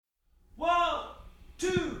2,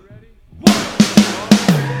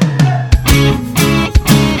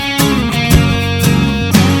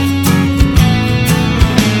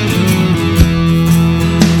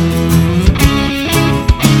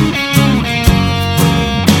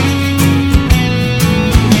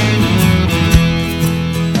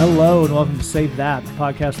 Hello and welcome to Save That, the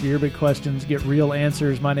podcast where your big questions get real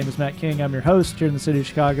answers. My name is Matt King. I'm your host here in the city of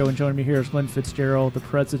Chicago, and joining me here is Glenn Fitzgerald, the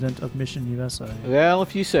president of Mission USA. Well,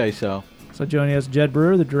 if you say so. So joining us, Jed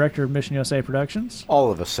Brewer, the director of Mission USA Productions.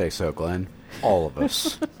 All of us say so, Glenn. All of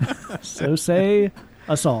us. So say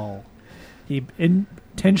us all. He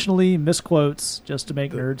intentionally misquotes just to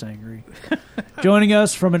make nerds angry. Joining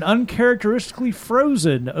us from an uncharacteristically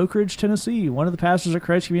frozen Oak Ridge, Tennessee, one of the pastors at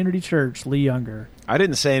Christ Community Church, Lee Younger. I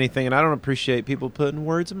didn't say anything, and I don't appreciate people putting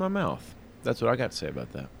words in my mouth. That's what I got to say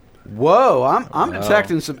about that. Whoa, I'm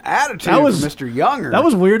detecting some attitude from Mr. Younger. That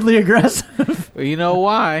was weirdly aggressive. Well, you know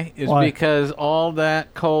why? It's Why? because all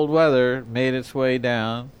that cold weather made its way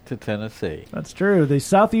down to Tennessee. That's true. The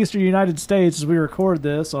southeastern United States, as we record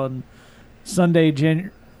this on Sunday,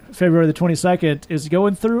 February the 22nd, is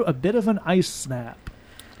going through a bit of an ice snap.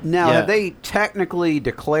 Now, Yeah. have they technically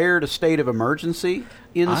declared a state of emergency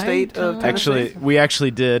in the state of Tennessee? Actually, we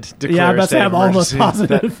actually did declare Yeah, I'm a about to state say of I'm almost emergency.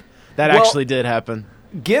 positive. That Well- actually did happen.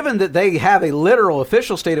 Given that they have a literal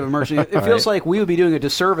official state of emergency, it feels like we would be doing a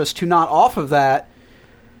disservice to not off of that.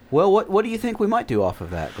 Well, what do you think we might do off of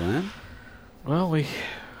that, Glenn? Well, we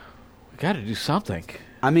got to do something.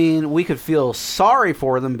 I mean, we could feel sorry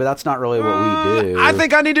for them, but that's not really what we do. I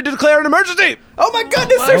think I need to declare an emergency. Oh my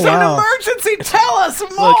goodness, there's wow. an emergency! Tell us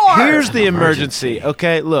more! Look, here's the emergency,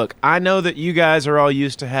 okay? Look, I know that you guys are all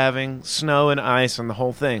used to having snow and ice and the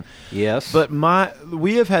whole thing. Yes. But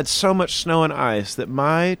we have had so much snow and ice that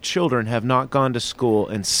my children have not gone to school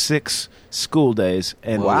in 6 school days,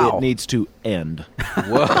 and Wow. it needs to end.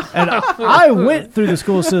 And I went through the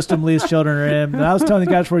school system Lee's children are in, and I was telling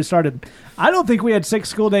the guys before we started, I don't think we had 6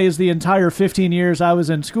 school days the entire 15 years I was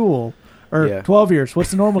in school. Or Yeah. 12 years.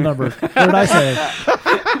 What's the normal number? What did I say?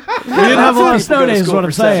 We didn't have a lot of snow days is what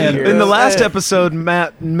I'm saying. years. In the last episode,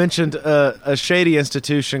 Matt mentioned a shady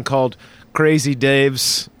institution called Crazy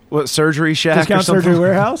Dave's Surgery Shack or Discount something. Surgery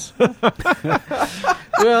Warehouse?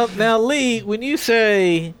 Well, now, Lee, when you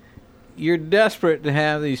say you're desperate to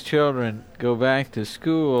have these children go back to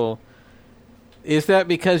school, is that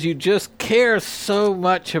because you just care so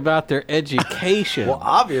much about their education? Well,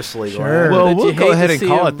 obviously, Sure. Glenn. Well, But we'll you go hate ahead to and see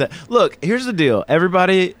call them- it that. Look, here's the deal.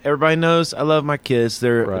 Everybody knows I love my kids.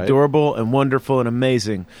 They're Right. adorable and wonderful and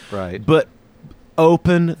amazing. Right. But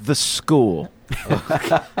open the school.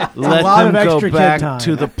 Let lot them of go extra kid back time.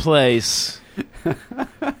 to the place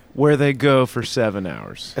where they go for 7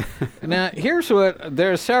 hours. Now,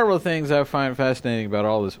 there are several things I find fascinating about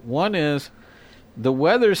all this. One is the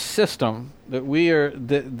weather system that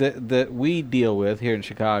we deal with here in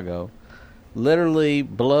Chicago literally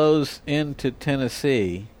blows into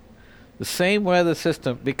Tennessee. The same weather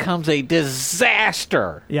system becomes a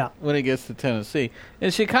disaster Yeah. when it gets to Tennessee.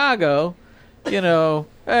 In Chicago,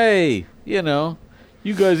 hey,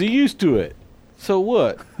 you guys are used to it. So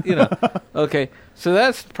what? Okay, so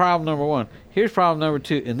that's problem number one. Here's problem number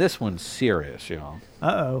two, and this one's serious, y'all.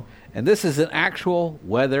 Uh-oh. And this is an actual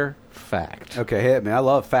weather fact. Okay, hit me. I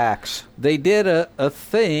love facts. They did a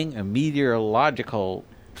meteorological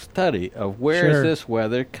study of where is Sure. this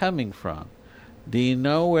weather coming from. Do you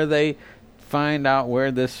know where they find out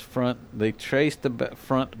where they trace the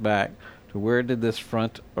front back to where did this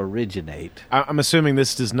front originate? I'm assuming the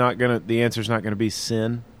answer's not going to be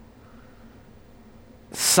sin.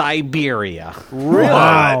 Siberia.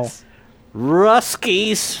 Wow.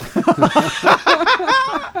 Ruskies.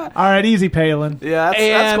 All right, easy, Palin. Yeah, that's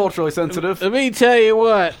And- culturally sensitive. Let me tell you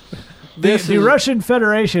what. The Russian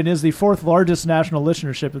Federation is the 4th largest national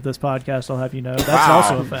listenership of this podcast, I'll have you know. That's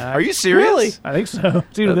also a fact. Are you serious? Really? I think so.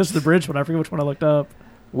 It's either this or the bridge one. I forget which one I looked up.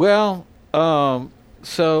 Well,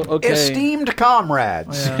 okay. Esteemed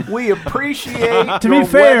comrades, Yeah. we appreciate To be your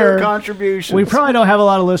fair, weather contributions. We probably don't have a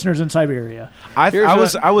lot of listeners in Siberia. I It's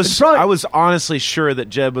probably- was honestly sure that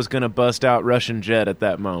Jeb was going to bust out Russian Jet at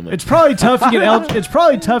that moment. It's probably tough to get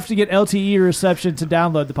LTE reception to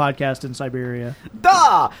download the podcast in Siberia.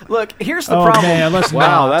 Duh! Look, here's the Oh problem. man, let's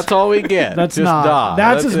Wow, not. that's all we get. That's Just not. da.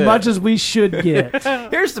 That's as it. much as we should get.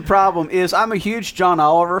 Here's the problem: is I'm a huge John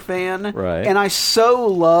Oliver fan, Right. And I so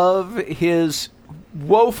love his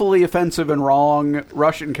woefully offensive and wrong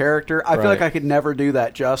Russian character. I feel like I could never do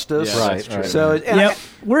that justice. Yeah, right. So,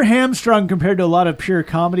 we're hamstrung compared to a lot of pure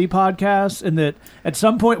comedy podcasts in that at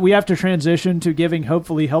some point we have to transition to giving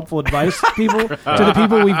hopefully helpful advice to people, to the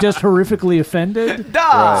people we've just horrifically offended.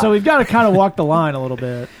 So we've got to kind of walk the line a little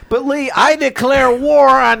bit. But Lee, I declare war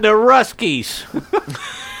on the Ruskies.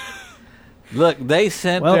 Look, they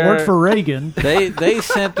sent It worked for Reagan. They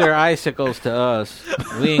sent their icicles to us.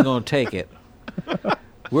 We ain't gonna take it.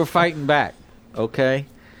 We're fighting back. Okay.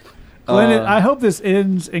 Glenn, I hope this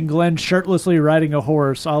ends in Glenn shirtlessly riding a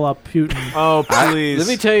horse, a la Putin. Oh, please. Let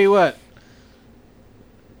me tell you what.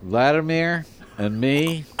 Vladimir and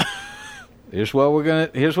me. Here's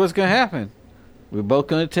what's gonna happen. We're both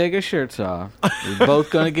gonna take our shirts off. We're both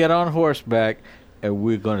gonna get on horseback. And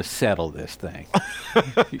we're going to settle this thing.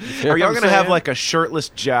 Are y'all going to have like a shirtless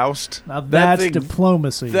joust? Now that's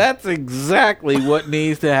diplomacy. That's exactly what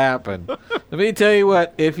needs to happen. Let me tell you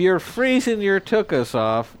what. If you're freezing your tuchus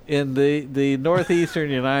off in the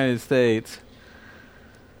northeastern United States,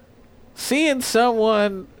 seeing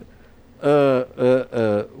someone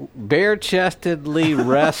bare-chestedly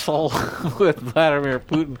wrestle with Vladimir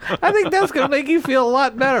Putin, I think that's going to make you feel a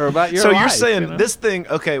lot better about your life. So you're saying this thing,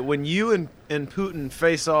 okay, when you and Putin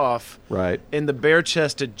face off in the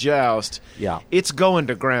bare-chested joust, it's going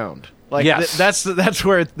to ground. Like that's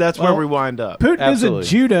where we wind up. Putin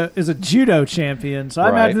is a judo champion, so I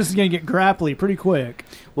imagine this is going to get grapply pretty quick.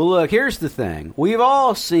 Well, look, here's the thing. We've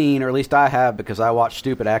all seen, or at least I have because I watch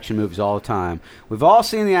stupid action movies all the time. We've all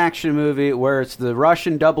seen the action movie where it's the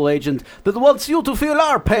Russian double agent that wants you to feel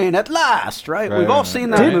our pain at last, right? We've all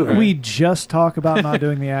seen that movie. Didn't we just talk about not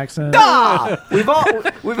doing the accent? We've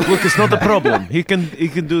Look, it's not a problem. He can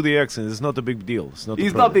do the accent. It's not a big deal.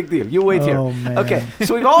 He's not a big deal. You wait here. Man. Okay,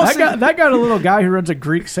 so we've all seen... That got a little guy who runs a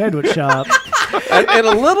Greek sandwich shop. and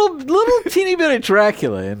a little teeny bit of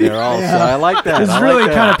Dracula in there also. I like that. It's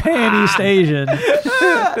really kind of pan-East Asian.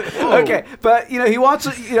 Okay, but he wants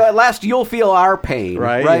at last you'll feel our pain,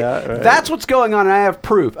 right? Yeah, right. That's what's going on, and I have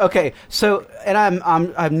proof. Okay, so and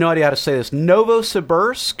I have no idea how to say this.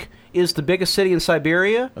 Novosibirsk is the biggest city in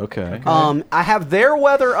Siberia. Okay. I have their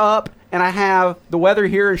weather up, and I have the weather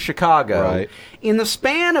here in Chicago. Right. In the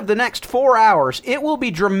span of the next 4 hours, it will be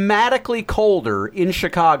dramatically colder in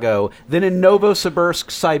Chicago than in Novosibirsk,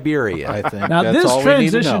 Siberia. I think now that's this all we need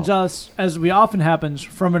to transitions know. us, as we often happens,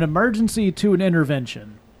 from an emergency to an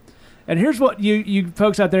intervention. And here's what you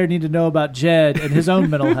folks out there need to know about Jed and his own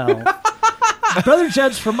mental health. Brother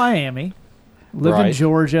Jed's from Miami. Lived in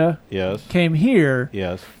Georgia. Yes. Came here.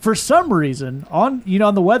 Yes. For some reason, on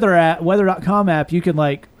the weather app, weather.com app, you can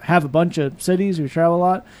have a bunch of cities who travel a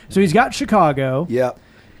lot. So he's got Chicago. Yep.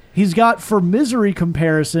 He's got, for misery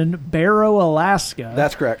comparison, Barrow, Alaska.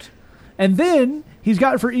 That's correct. And then he's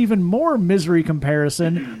got, for even more misery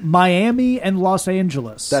comparison, Miami and Los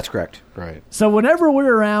Angeles. That's correct. Right. So whenever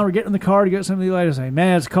we're around, we're getting in the car to get something to say,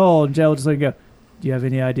 man, it's cold. And Jed will just go, do you have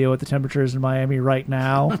any idea what the temperature is in Miami right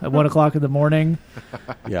now at 1 o'clock in the morning?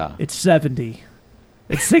 Yeah. It's 70.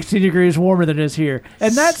 It's 60 degrees warmer than it is here.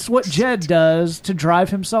 And that's what Jed does to drive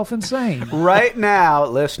himself insane. Right now,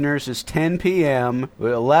 listeners, it's 10 p.m.,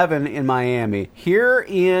 11 in Miami. Here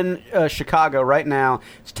in Chicago right now,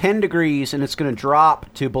 it's 10 degrees, and it's going to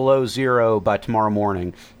drop to below zero by tomorrow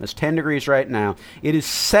morning. It's 10 degrees right now. It is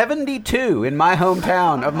 72 in my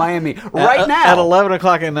hometown of Miami right now. At 11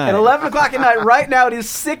 o'clock at night. At 11 o'clock at night, right now, it is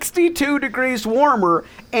 62 degrees warmer,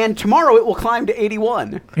 and tomorrow it will climb to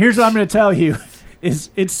 81. Here's what I'm going to tell you.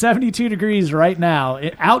 It's 72 degrees right now,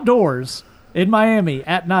 outdoors in Miami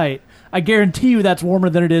at night. I guarantee you that's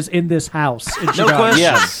warmer than it is in this house in Chicago. No question.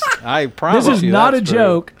 Yes. I promise you. This is not a that's true.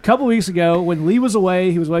 joke. A couple weeks ago, when Lee was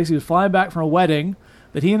away, he was flying back from a wedding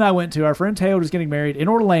that he and I went to. Our friend Taylor was getting married in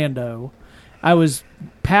Orlando. I was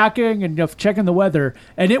packing and checking the weather,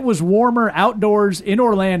 and it was warmer outdoors in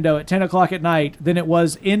Orlando at 10 o'clock at night than it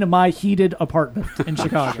was in my heated apartment in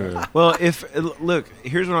Chicago. Well, look,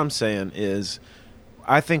 here's what I'm saying is,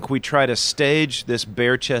 I think we try to stage this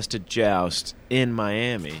bare-chested joust in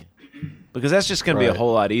Miami because that's just going to be a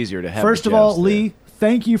whole lot easier to have. First of all, Lee,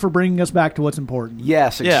 thank you for bringing us back to what's important.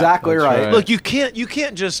 Yes, exactly right. Look, you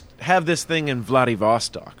can't just have this thing in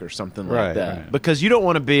Vladivostok or something like that because you don't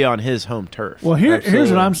want to be on his home turf. Well, here's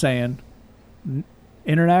what I'm saying: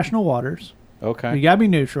 international waters. Okay. You got to be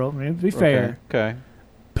neutral. I mean, be fair. Okay.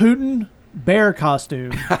 Putin, bear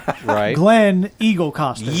costume. Right. Glenn, eagle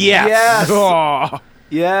costume. Yes. Oh.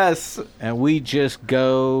 Yes. And we just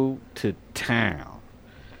go to town.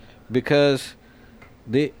 Because,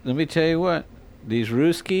 let me tell you what, these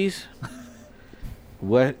Ruskies,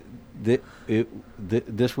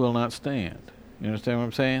 this will not stand. You understand what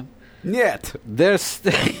I'm saying? Yet.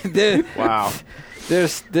 Wow.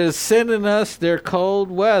 They're sending us their cold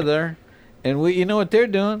weather, and you know what they're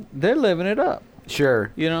doing? They're living it up.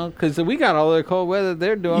 Sure. You know, because we got all their cold weather.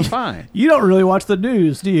 They're doing fine. You don't really watch the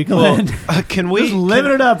news, do you, Glenn? Can we just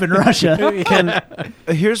living it up in Russia?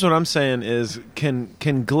 Here's what I'm saying is,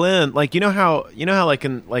 can Glenn, like, you know how like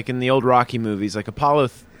in the old Rocky movies, like Apollo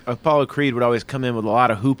Creed would always come in with a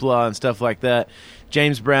lot of hoopla and stuff like that.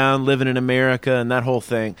 James Brown living in America and that whole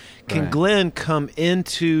thing. Can Glenn come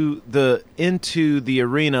into the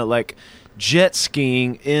arena like jet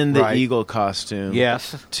skiing in the eagle costume?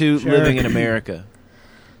 Yes. To living in America.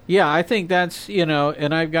 Yeah, I think that's,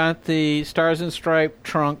 and I've got the Stars and Stripe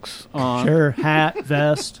trunks on. Sure, hat,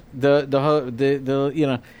 vest. And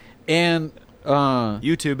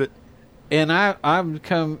YouTube it. And I'm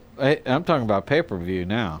talking about pay-per-view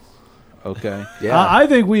now. Okay. Yeah. I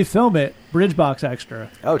think we film it Bridgebox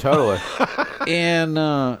Extra. Oh, totally. And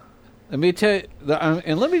let me tell you,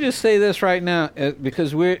 and let me just say this right now,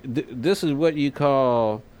 because this is what you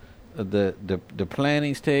call the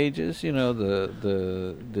planning stages. You know,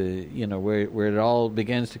 the where it all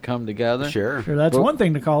begins to come together. Sure. That's one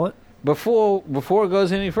thing to call it. Before it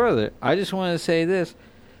goes any further, I just want to say this: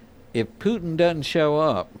 if Putin doesn't show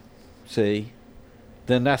up,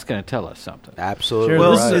 then that's going to tell us something. Absolutely. Sure,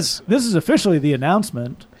 Well, this is officially the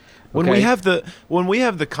announcement. When we have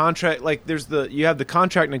the contract, like you have the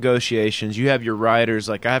contract negotiations, you have your writers,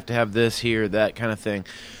 like I have to have this here, that kind of thing.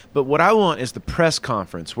 But what I want is the press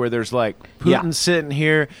conference where there's like Putin sitting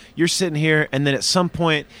here, you're sitting here, and then at some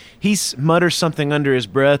point he mutters something under his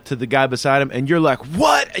breath to the guy beside him, and you're like,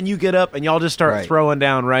 "What?" And you get up and y'all just start throwing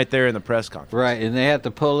down right there in the press conference. Right, and they have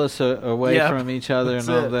to pull us away from each other and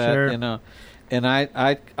all that, Sure. And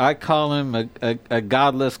I call him a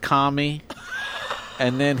godless commie.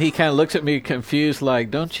 And then he kind of looks at me confused, like,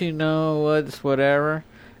 "Don't you know what's whatever?"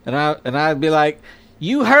 And I'd be like,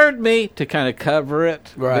 "You heard me," to kind of cover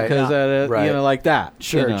it, because like that.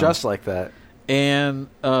 Sure, just like that. And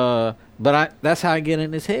but that's how I get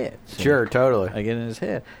in his head. Sure, totally. I get in his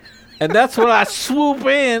head, and that's when I swoop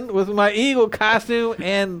in with my eagle costume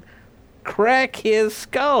and crack his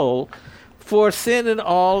skull for sending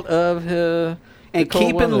all of his. And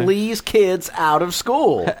keeping Lee's kids out of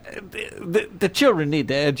school. The children need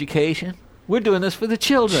the education. We're doing this for the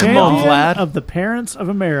children. Champion Come on, Vlad. of the parents of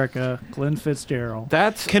America, Glenn Fitzgerald.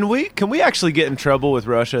 Can we actually get in trouble with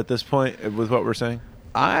Russia at this point with what we're saying?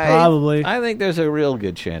 Probably. I think there's a real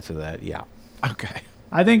good chance of that. Yeah. Okay.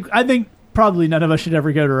 I think probably none of us should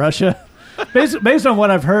ever go to Russia. Based on what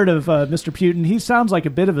I've heard of Mr. Putin, he sounds like a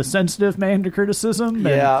bit of a sensitive man to criticism.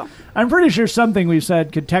 Yeah. I'm pretty sure something we've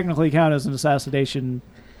said could technically count as an assassination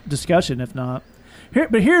discussion, if not.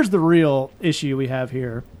 But here's the real issue we have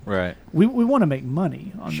here. Right. We want to make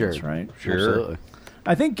money on this, right? Sure. Absolutely.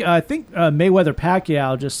 I think Mayweather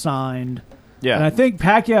Pacquiao just signed. Yeah. And I think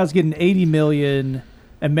Pacquiao's getting $80 million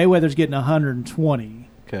and Mayweather's getting $120.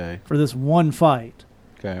 Okay. For this one fight.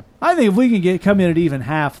 Okay. I think if we can come in at even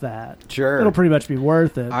half that, it'll pretty much be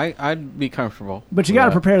worth it. I'd be comfortable. But you got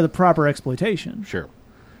to prepare the proper exploitation. Sure.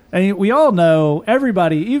 And we all know,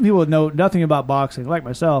 everybody, even people that know nothing about boxing, like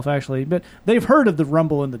myself actually, but they've heard of the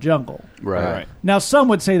Rumble in the Jungle. Right. Now, some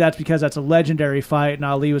would say that's because that's a legendary fight and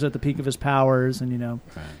Ali was at the peak of his powers and,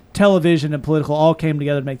 television and political all came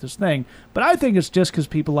together to make this thing. But I think it's just because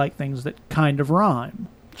people like things that kind of rhyme.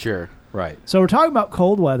 Sure. Right. So we're talking about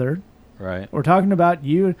cold weather. Right. We're talking about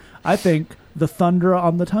I think, the thunder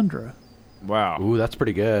on the tundra. Wow. Ooh, that's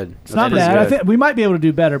pretty good. It's not bad. I think we might be able to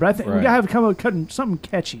do better, but I think we Right. got to come up with something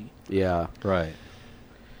catchy. Yeah. Right.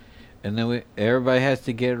 And then everybody has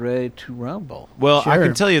to get ready to rumble. Well, I Sure.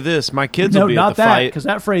 can tell you this: my kids No, will be not at the that, fight. because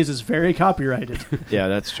that phrase is very copyrighted. Yeah,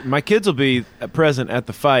 that's true. My kids will be present at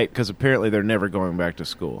the fight because apparently they're never going back to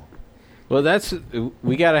school. Well,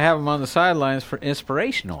 we got to have them on the sidelines for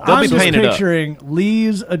inspirational. They'll I'm be just painted up. picturing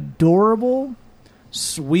Lee's adorable,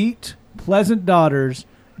 sweet, pleasant daughters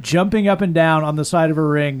jumping up and down on the side of a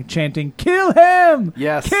ring, chanting, "Kill him!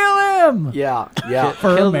 Yes. Kill him!" Yeah. Yeah.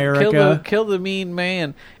 For America. Kill the mean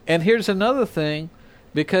man. And here's another thing,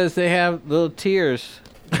 because they have little tears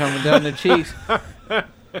coming down their cheeks.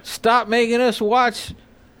 Stop making us watch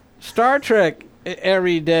Star Trek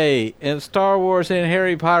every day and Star Wars and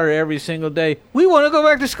Harry Potter every single day. We want to go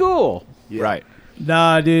back to school. Yeah. Right.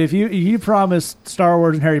 Nah, dude, if you promise Star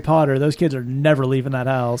Wars and Harry Potter, those kids are never leaving that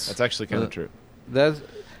house. That's actually kind of true.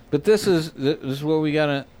 But this is what we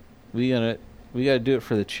gotta do it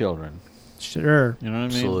for the children. Sure. You know what I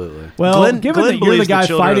mean? Absolutely. Well, Glenn given that you're the believes the guy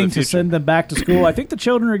children are fighting the to future. send them back to school, I think the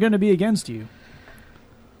children are going to be against you.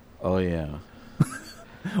 Oh yeah.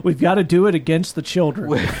 We've got to do it against the children.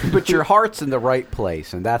 But your heart's in the right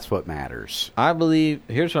place, and that's what matters.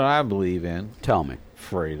 Here's what I believe in. Tell me.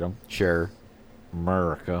 Freedom. Sure.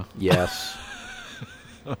 America. Yes.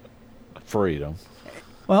 Freedom.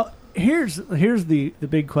 Well, here's the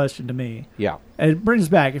big question to me. Yeah. And it brings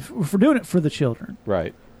back, if we're doing it for the children,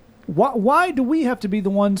 Right. why do we have to be the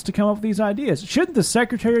ones to come up with these ideas? Shouldn't the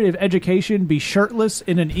Secretary of Education be shirtless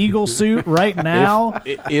in an eagle suit right now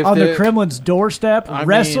if on the Kremlin's doorstep,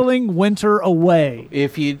 wrestling winter away?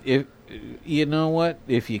 If you know what?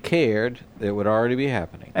 If you cared, it would already be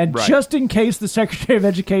happening. And Right. just in case the Secretary of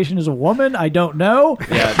Education is a woman, I don't know.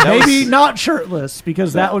 Yeah, that maybe was- not shirtless,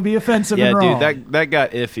 because that would be offensive and wrong. Dude, that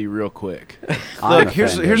got iffy real quick. I'm Look,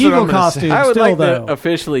 here's offended. what Eagle I'm going to costume. say. I would Still, like though. to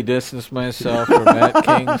officially distance myself from Matt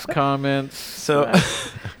King's comments. So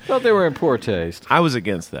Thought they were in poor taste. I was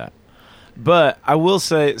against that. But I will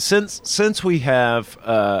say, since we have,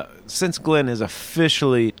 since Glenn has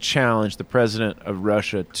officially challenged the president of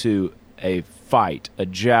Russia to a fight, a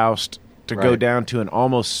joust, to go Right. down to an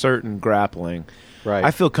almost certain grappling, Right.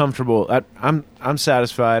 I feel comfortable. I'm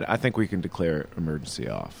satisfied. I think we can declare emergency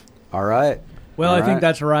off. All right. Well, All I think right.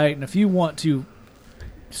 that's right. And if you want to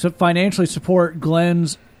financially support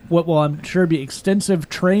Glenn's, what will I'm sure be extensive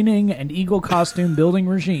training and eagle costume building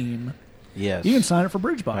regime, Yes. you can sign up for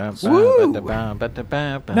Bridgebox. Woo!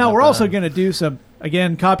 Now, we're also going to do some,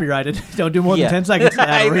 again, copyrighted. Don't do more than 10 seconds of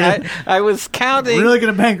that. We're I was counting. really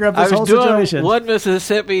going to bankrupt I this was whole doing situation. one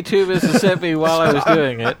Mississippi, two Mississippi while I was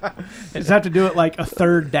doing it. You just have to do it like a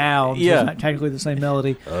third down. So Yeah. it's not technically the same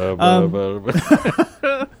melody.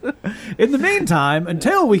 In the meantime,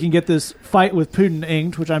 until we can get this fight with Putin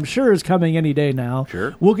inked, which I'm sure is coming any day now,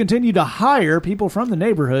 Sure. we'll continue to hire people from the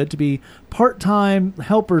neighborhood to be part-time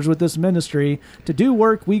helpers with this ministry to do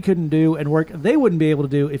work we couldn't do and work they wouldn't be able to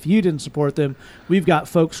do if you didn't support them. We've got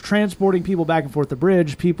folks transporting people back and forth the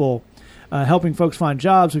bridge, people helping folks find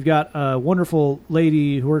jobs. We've got a wonderful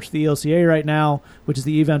lady who works for the ELCA right now, which is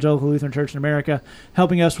the Evangelical Lutheran Church in America,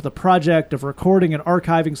 helping us with a project of recording and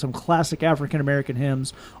archiving some classic African-American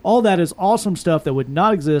hymns. All that is awesome stuff that would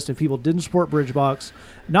not exist if people didn't support Bridgebox.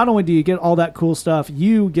 Not only do you get all that cool stuff,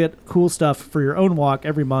 you get cool stuff for your own walk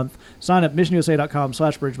every month. Sign up,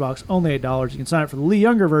 missionusa.com/Bridgebox, only $8. You can sign up for the Lee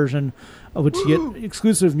Younger version, which you get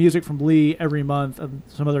exclusive music from Lee every month and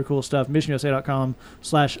some other cool stuff.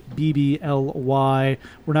 missionusa.com/BBLY.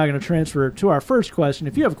 We're now going to transfer to our first question.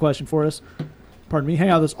 If you have a question for us, pardon me, hang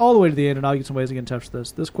out with us all the way to the end, and I'll get some ways to get in touch with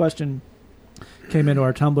this. This question came into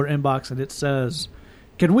our Tumblr inbox, and it says,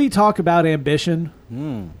 can we talk about ambition?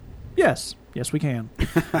 Yes. Yes, we can.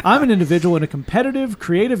 I'm an individual in a competitive,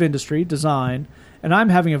 creative industry, design, and I'm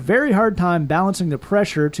having a very hard time balancing the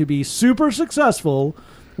pressure to be super successful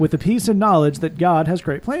with the peace and knowledge that God has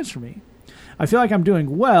great plans for me. I feel like I'm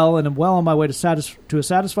doing well and am well on my way to a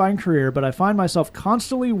satisfying career, but I find myself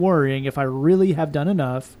constantly worrying if I really have done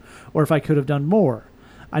enough or if I could have done more.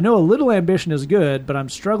 I know a little ambition is good, but I'm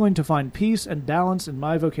struggling to find peace and balance in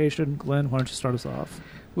my vocation. Glenn, why don't you start us off?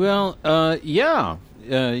 Well, yeah.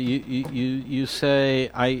 You say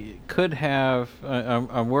I could have.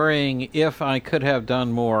 I'm worrying if I could have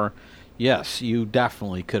done more. Yes, you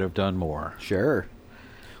definitely could have done more. Sure.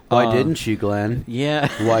 Why didn't you, Glenn? Yeah.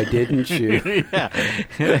 Why didn't you?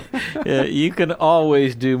 Yeah, you can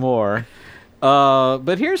always do more.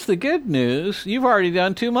 But here's the good news: you've already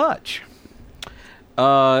done too much.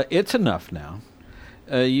 It's enough now.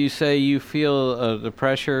 You say you feel the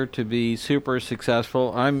pressure to be super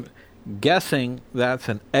successful. I'm guessing that's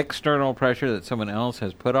an external pressure that someone else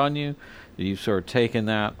has put on you. You've sort of taken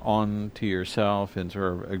that on to yourself and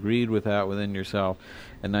sort of agreed with that within yourself,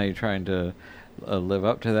 and now you're trying to live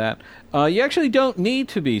up to that. You actually don't need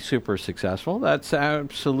to be super successful. That's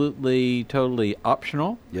absolutely, totally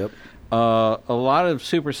optional. Yep. A lot of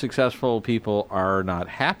super successful people are not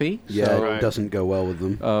happy. Yeah, so, it doesn't go well with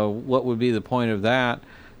them. what would be the point of that?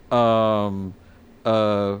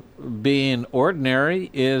 Being ordinary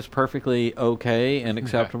is perfectly okay and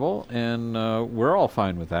acceptable, and we're all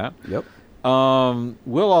fine with that. Yep.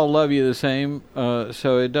 We'll all love you the same,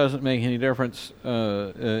 so it doesn't make any difference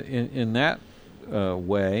in that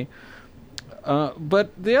way.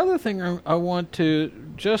 But the other thing I want to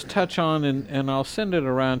just touch on, and I'll send it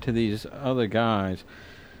around to these other guys,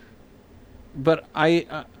 but I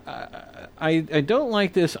don't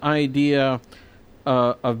like this idea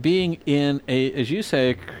of being in a, as you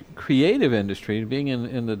say, a creative industry, being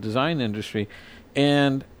in the design industry,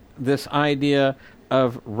 and this idea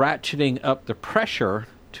of ratcheting up the pressure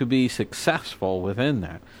to be successful within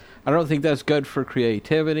that. I don't think that's good for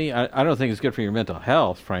creativity. I don't think it's good for your mental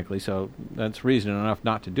health, frankly, so that's reason enough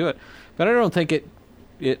not to do it. But I don't think it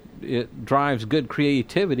it drives good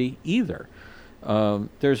creativity either.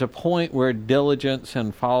 There's a point where diligence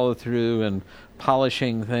and follow through and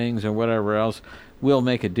polishing things and whatever else will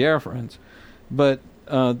make a difference, but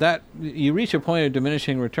that you reach a point of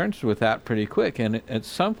diminishing returns with that pretty quick, and at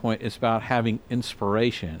some point it's about having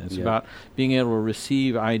inspiration. It's about being able to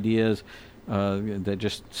receive ideas that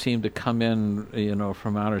just seem to come in,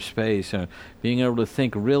 from outer space, being able to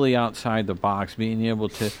think really outside the box, being able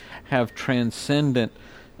to have transcendent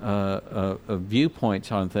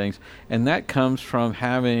viewpoints on things, and that comes from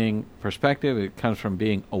having perspective. It comes from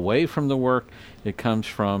being away from the work. It comes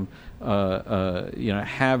from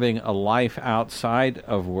having a life outside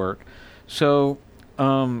of work. So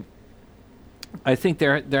I think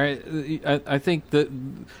I think that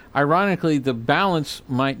ironically the balance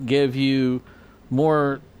might give you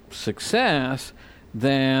more success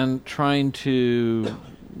than trying to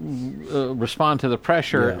respond to the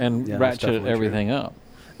pressure and ratchet everything up.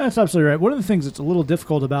 That's absolutely right. One of the things that's a little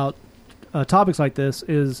difficult about topics like this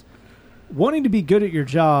is wanting to be good at your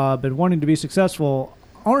job and wanting to be successful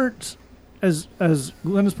aren't, as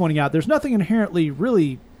Glenn was pointing out, there's nothing inherently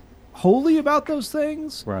really holy about those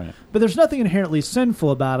things. Right. But there's nothing inherently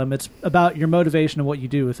sinful about them. It's about your motivation and what you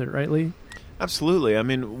do with it, right, Lee? Absolutely. I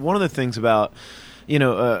mean, one of the things about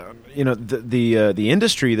the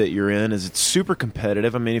industry that you're in is it's super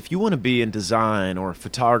competitive. I mean, if you want to be in design or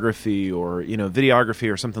photography or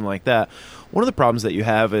videography or something like that, one of the problems that you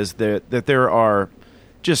have is that there are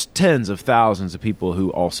just tens of thousands of people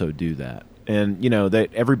who also do that. And that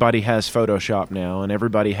everybody has Photoshop now, and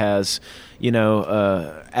everybody has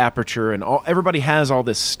Aperture, and everybody has all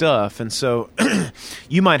this stuff. And so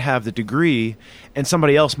you might have the degree, and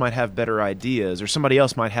somebody else might have better ideas, or somebody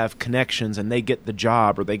else might have connections, and they get the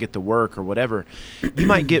job or they get the work or whatever. You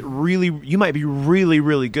might be really,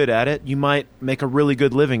 really good at it. You might make a really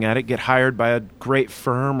good living at it, get hired by a great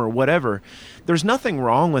firm or whatever. There's nothing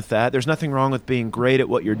wrong with that. There's nothing wrong with being great at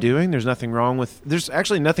what you're doing. There's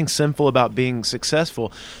actually nothing sinful about being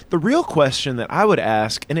successful. The real question that I would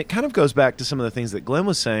ask, and it kind of goes back to some of the things that Glenn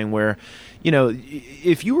was saying, where,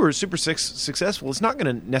 if you were super successful, it's not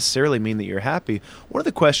going to necessarily mean that you're happy. One of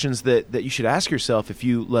the questions that you should ask yourself if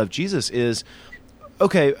you love Jesus is,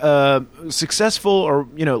 okay, successful, or,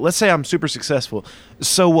 let's say I'm super successful.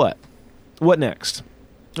 So what? What next?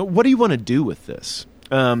 What do you want to do with this?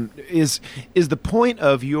 Is the point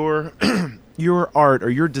of your your art or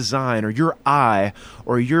your design or your eye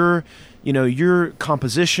or your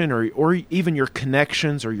composition or even your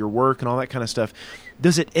connections or your work and all that kind of stuff,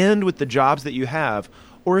 does it end with the jobs that you have,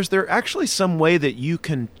 or is there actually some way that you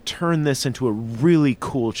can turn this into a really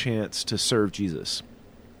cool chance to serve Jesus?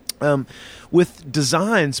 With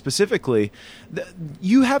design specifically,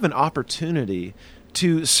 you have an opportunity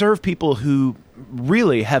to serve people who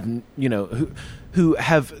really have, who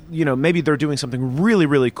have, maybe they're doing something really,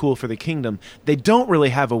 really cool for the kingdom. They don't really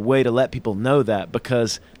have a way to let people know that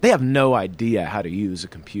because they have no idea how to use a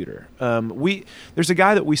computer. There's a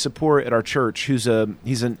guy that we support at our church he's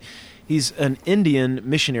an Indian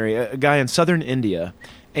missionary, a guy in southern India.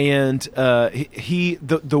 And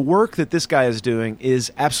the work that this guy is doing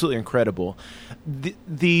is absolutely incredible.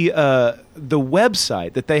 The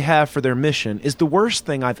website that they have for their mission is the worst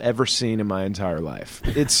thing I've ever seen in my entire life.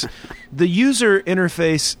 It's the user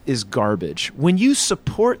interface is garbage. When you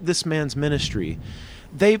support this man's ministry,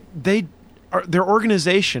 their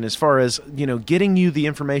organization, as far as getting you the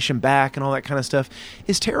information back and all that kind of stuff,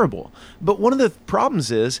 is terrible. But one of the problems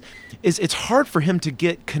is it's hard for him to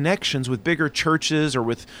get connections with bigger churches or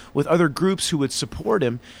with other groups who would support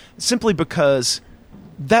him, simply because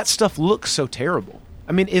that stuff looks so terrible.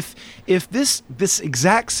 I mean, if this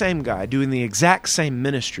exact same guy doing the exact same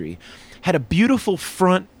ministry had a beautiful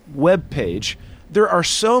front web page, there are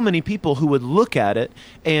so many people who would look at it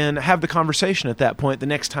and have the conversation at that point the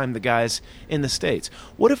next time the guy's in the States.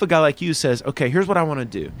 What if a guy like you says, okay, here's what I want to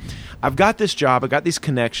do. I've got this job, I've got these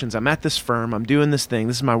connections, I'm at this firm, I'm doing this thing,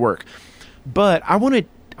 this is my work. But I want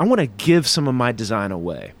to give some of my design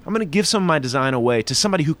away. I'm going to give some of my design away to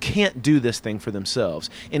somebody who can't do this thing for themselves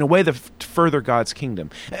in a way that further God's kingdom.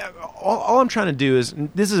 All I'm trying to do is,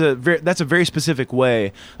 that's a very specific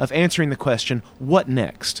way of answering the question, what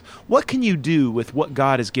next? What can you do with what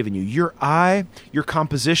God has given you? Your eye, your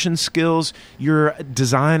composition skills, your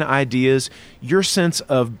design ideas, your sense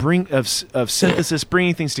of synthesis,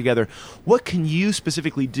 bringing things together. What can you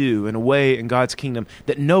specifically do in a way in God's kingdom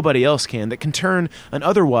that nobody else can, that can turn an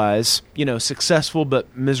otherwise otherwise, successful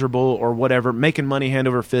but miserable or whatever, making money hand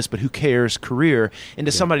over fist, but who cares, career,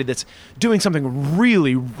 into somebody that's doing something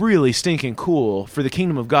really, really stinking cool for the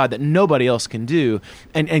kingdom of God that nobody else can do,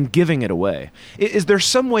 and giving it away. Is there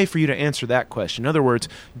some way for you to answer that question? In other words,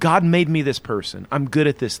 God made me this person. I'm good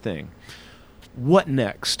at this thing. What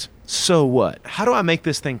next? So what? How do I make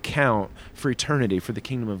this thing count for eternity, for the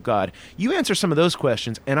kingdom of God? You answer some of those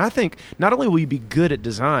questions, and I think not only will you be good at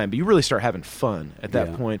design, but you really start having fun at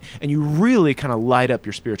that point, and you really kind of light up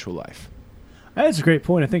your spiritual life. That's a great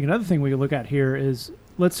point. I think another thing we can look at here is,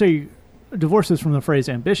 let's say, divorce this from the phrase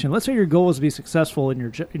ambition. Let's say your goal is to be successful in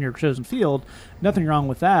your chosen field. Nothing wrong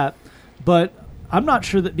with that, but I'm not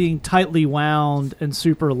sure that being tightly wound and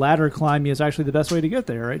super ladder climbing is actually the best way to get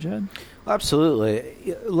there, right, Jed?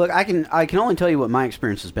 Absolutely. Look, I can only tell you what my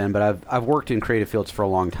experience has been, but I've worked in creative fields for a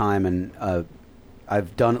long time, and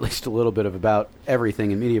I've done at least a little bit of about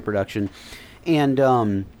everything in media production.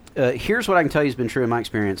 And here's what I can tell you has been true in my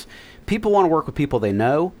experience: people want to work with people they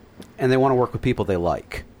know, and they want to work with people they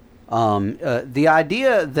like. The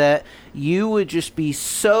idea that you would just be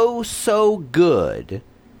so good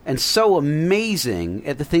and so amazing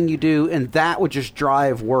at the thing you do, and that would just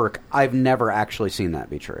drive work, I've never actually seen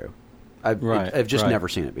that be true. I've just never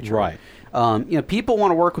seen it be true. Right. People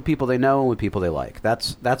want to work with people they know and with people they like.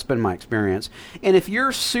 That's been my experience. And if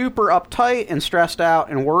you're super uptight and stressed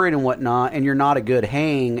out and worried and whatnot, and you're not a good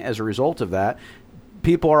hang as a result of that,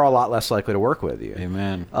 people are a lot less likely to work with you.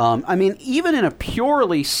 Amen. Even in a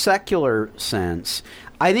purely secular sense,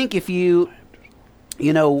 I think if you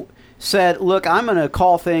said, look, I'm going to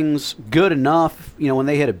call things good enough, when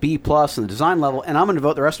they hit a B+ in the design level, and I'm going to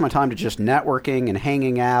devote the rest of my time to just networking and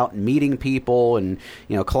hanging out and meeting people and,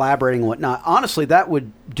 collaborating and whatnot. Honestly, that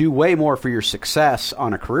would do way more for your success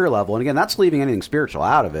on a career level. And again, that's leaving anything spiritual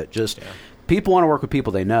out of it. People want to work with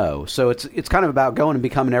people they know. So it's kind of about going and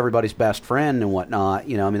becoming everybody's best friend and whatnot.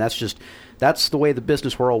 That's the way the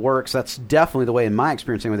business world works. That's definitely the way, in my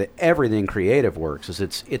experience, that everything creative works. Is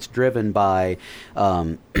it's driven by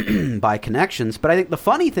by connections. But I think the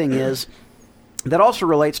funny thing is that also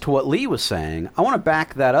relates to what Lee was saying. I want to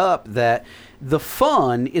back that up. That the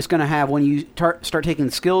fun is going to have when you start taking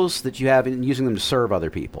the skills that you have and using them to serve other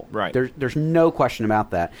people. Right. There's no question about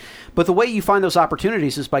that. But the way you find those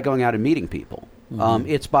opportunities is by going out and meeting people. Mm-hmm.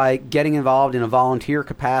 It's by getting involved in a volunteer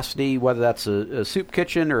capacity, whether that's a soup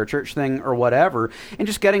kitchen or a church thing or whatever, and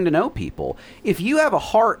just getting to know people. If you have a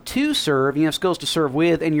heart to serve, you have skills to serve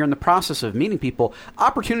with, and you're in the process of meeting people,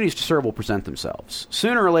 opportunities to serve will present themselves.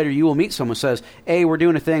 Sooner or later, you will meet someone who says, hey, we're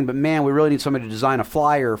doing a thing, but man, we really need somebody to design a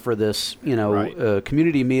flyer for this,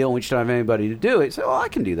 community meal, and we just don't have anybody to do it. So, I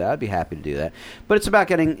can do that. I'd be happy to do that. But it's about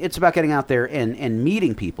getting out there and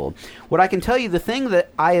meeting people. What I can tell you, the thing that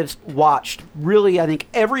I have watched really, I think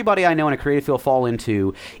everybody I know in a creative field fall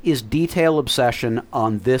into is detail obsession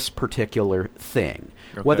on this particular thing.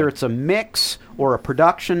 Okay. Whether it's a mix or a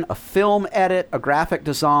production, a film edit, a graphic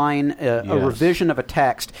design, a revision of a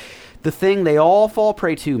text, the thing they all fall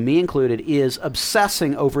prey to, me included, is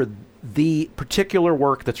obsessing over the particular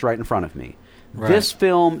work that's right in front of me. Right. This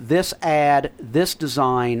film, this ad, this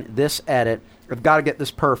design, this edit, I've got to get this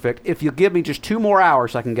perfect. If you give me just 2 more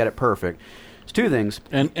hours, I can get it perfect. It's 2 things.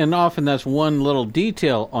 And often that's one little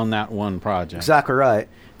detail on that one project. Exactly right.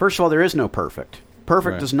 First of all, there is no perfect.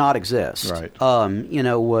 Perfect does not exist. Right.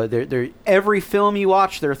 Every film you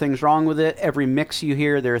watch, there are things wrong with it. Every mix you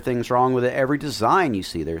hear, there are things wrong with it. Every design you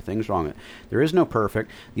see, there are things wrong with it. There is no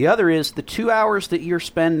perfect. The other is the 2 hours that you're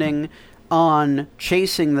spending on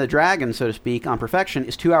chasing the dragon, so to speak, on perfection,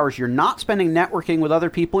 is 2 hours you're not spending networking with other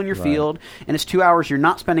people in your field, and it's 2 hours you're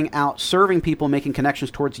not spending out serving people, making connections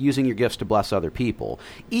towards using your gifts to bless other people.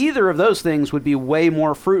 Either of those things would be way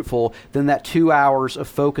more fruitful than that 2 hours of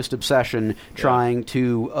focused obsession trying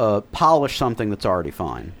to polish something that's already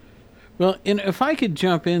fine. Well, and if I could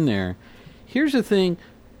jump in there, here's the thing.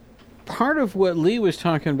 Part of what Lee was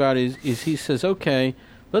talking about is he says, okay,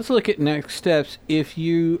 let's look at next steps. If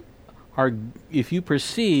you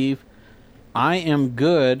perceive I am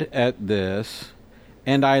good at this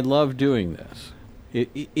and I love doing this,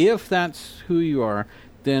 if that's who you are,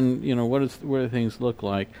 then what do things look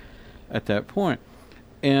like at that point?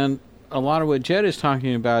 And a lot of what Jed is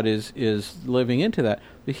talking about is living into that.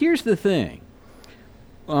 But here's the thing: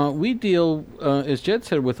 we deal, as Jed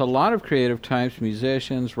said, with a lot of creative types,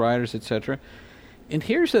 musicians, writers, etc. And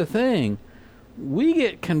here's the thing. We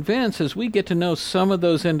get convinced as we get to know some of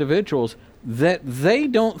those individuals that they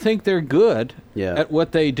don't think they're good at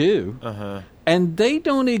what they do. Uh-huh. And they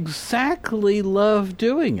don't exactly love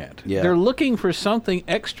doing it. Yeah. They're looking for something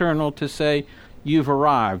external to say, you've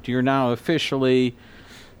arrived. You're now officially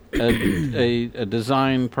a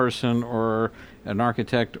design person or an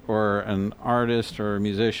architect or an artist or a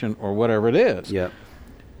musician or whatever it is. Yep.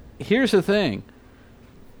 Here's the thing.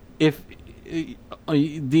 If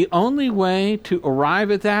the only way to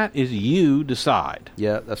arrive at that is you decide.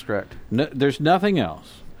 Yeah, that's correct. No, there's nothing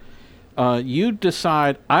else. You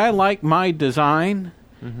decide, I like my design,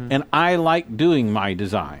 and I like doing my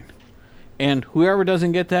design. And whoever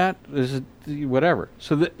doesn't get that is whatever.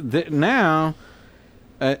 So now,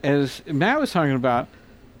 as Matt was talking about,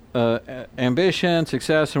 ambition,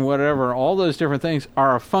 success, and whatever, all those different things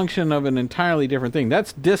are a function of an entirely different thing.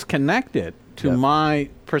 That's disconnected to my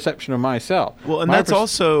perception of myself. Well, and that's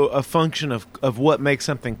also a function of what makes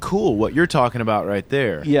something cool, what you're talking about right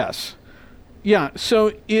there. Yes. Yeah,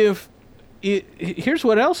 so here's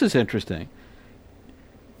what else is interesting.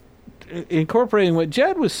 Incorporating what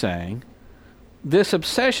Jed was saying, this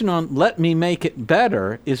obsession on let me make it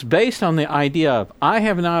better is based on the idea of I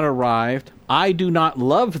have not arrived, I do not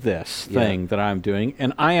love this thing that I'm doing,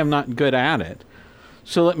 and I am not good at it.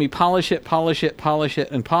 So let me polish it,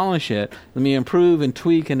 and polish it. Let me improve and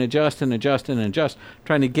tweak and adjust, trying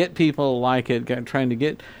to get people to like it, trying to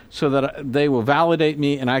get so that they will validate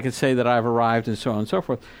me and I can say that I've arrived and so on and so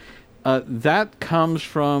forth. That comes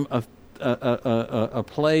from a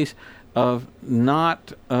place of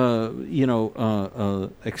not,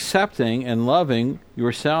 accepting and loving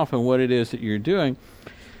yourself and what it is that you're doing.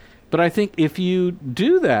 But I think if you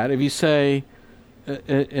do that, if you say,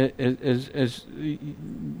 as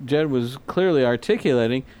Jed was clearly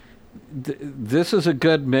articulating, this is a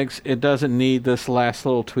good mix. It doesn't need this last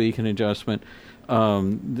little tweak and adjustment.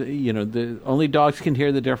 The only dogs can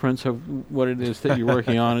hear the difference of what it is that you're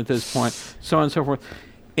working on at this point, so on and so forth.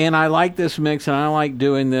 And I like this mix, and I like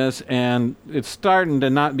doing this, and it's starting to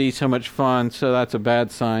not be so much fun, so that's a bad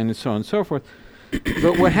sign, and so on and so forth.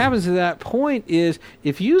 But what happens at that point is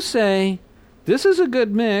if you say, this is a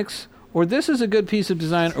good mix, or this is a good piece of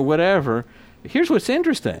design, or whatever, here's what's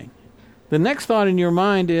interesting. The next thought in your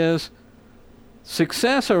mind is,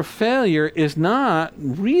 success or failure is not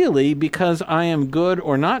really because I am good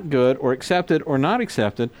or not good, or accepted or not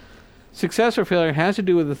accepted. Success or failure has to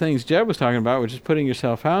do with the things Jed was talking about, which is putting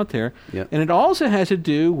yourself out there. Yep. And it also has to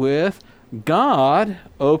do with God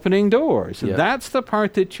opening doors. Yep. That's the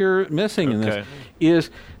part that you're missing in this, is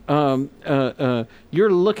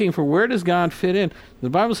you're looking for where does God fit in. The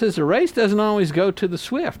Bible says the race doesn't always go to the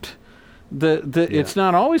swift. It's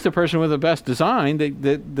not always the person with the best design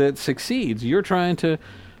that succeeds. You're trying to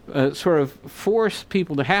sort of force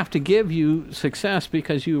people to have to give you success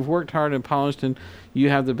because you've worked hard and polished and you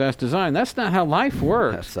have the best design. That's not how life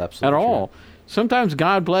works at all. True. Sometimes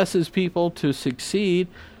God blesses people to succeed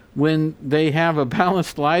when they have a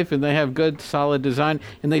balanced life and they have good, solid design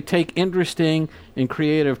and they take interesting and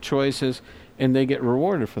creative choices and they get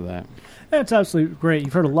rewarded for that. That's absolutely great.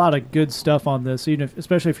 You've heard a lot of good stuff on this,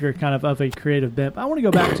 especially if you're kind of a creative bent. I want to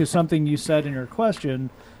go back to something you said in your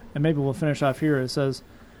question, and maybe we'll finish off here. It says,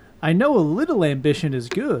 I know a little ambition is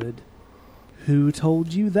good. Who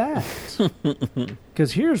told you that?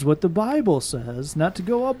 Because here's what the Bible says. Not to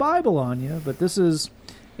go all Bible on you, but this is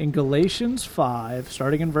in Galatians 5,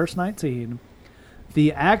 starting in verse 19.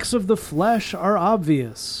 The acts of the flesh are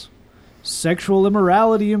obvious. Sexual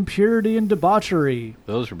immorality, impurity, and debauchery.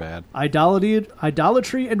 Those are bad.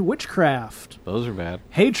 Idolatry and witchcraft. Those are bad.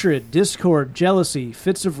 Hatred, discord, jealousy,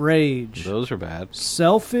 fits of rage. Those are bad.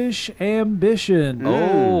 Selfish ambition.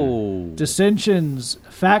 Oh. Dissensions,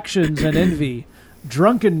 factions, and envy.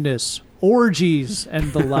 Drunkenness, orgies,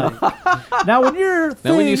 and the like. Now,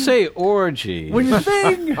 when you say orgy, when your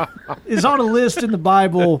thing is on a list in the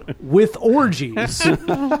Bible with orgies,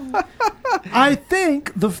 I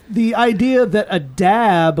think the idea that a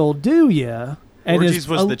dab will do you. And orgies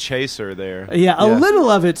was the chaser there. Yeah, a little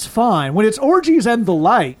of it's fine. When it's orgies and the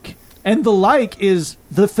like is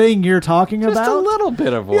the thing you're talking about. Just a little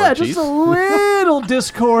bit of orgies. Yeah, just a little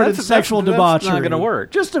discord and sexual debauchery. That's not going to work.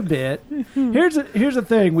 Just a bit. Here's the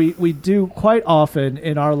thing we do quite often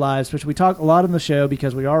in our lives, which we talk a lot on the show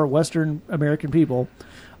because we are Western American people,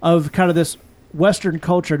 of kind of this Western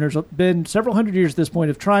culture. And there's been several hundred years at this point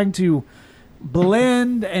of trying to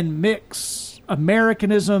blend and mix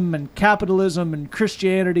Americanism and capitalism and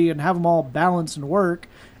Christianity and have them all balance and work.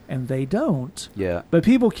 And they don't. Yeah. But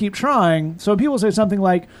people keep trying. So when people say something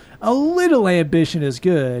like, a little ambition is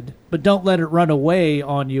good, but don't let it run away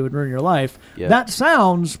on you and ruin your life, that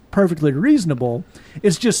sounds perfectly reasonable.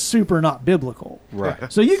 It's just super not biblical.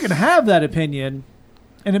 Right. So you can have that opinion,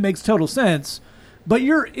 and it makes total sense, but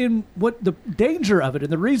you're in what the danger of it,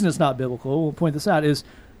 and the reason it's not biblical, we'll point this out, is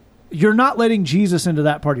you're not letting Jesus into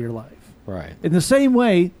that part of your life. Right. In the same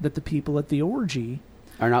way that the people at the orgy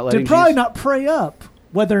Are not to letting probably Jesus- not pray up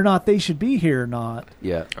whether or not they should be here or not.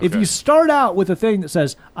 Yeah. If Okay. you start out with a thing that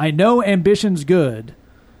says, I know ambition's good,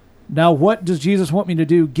 now what does Jesus want me to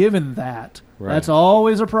do given that? Right. That's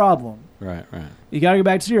always a problem. Right. You got to go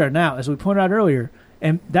back to zero. Now, as we pointed out earlier,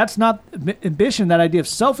 and that's not ambition. That idea of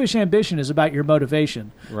selfish ambition is about your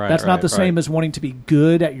motivation. Right, That's not right, the same right. as wanting to be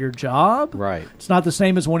good at your job. Right. It's not the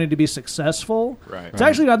same as wanting to be successful. Right. It's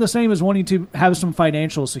actually not the same as wanting to have some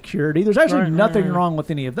financial security. There's actually Right, nothing right. wrong with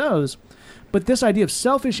any of those. But this idea of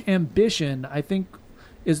selfish ambition, I think,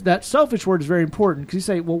 is that selfish word is very important because you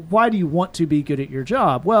say, well, why do you want to be good at your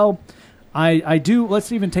job? Well, I do,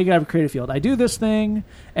 let's even take it out of a creative field. I do this thing,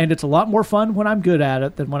 and it's a lot more fun when I'm good at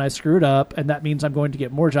it than when I screw it up, and that means I'm going to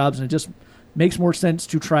get more jobs, and it just makes more sense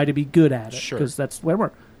to try to be good at it Sure. because that's the way it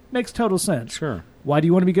works. Makes total sense. Sure. Why do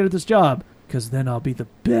you want to be good at this job? Because then I'll be the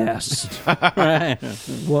best. Right.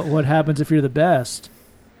 What happens if you're the best?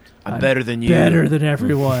 I'm better than you. Better than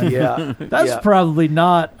everyone. Yeah. That's Yeah. probably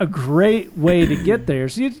not a great way to get there.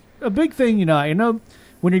 See, a big thing, I know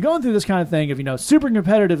when you're going through this kind of thing, if super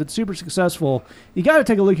competitive and super successful, you got to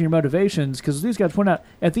take a look at your motivations because these guys point out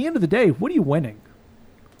at the end of the day, what are you winning?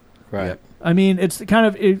 Right. I mean, it's kind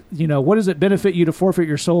of what does it benefit you to forfeit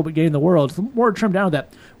your soul but gain the world? It's more trimmed down to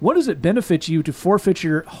that. What does it benefit you to forfeit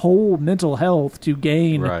your whole mental health to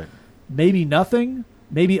gain Right. maybe nothing?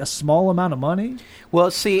 Maybe a small amount of money?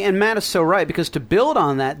 Well, see, and Matt is so right, because to build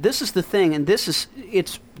on that, this is the thing, and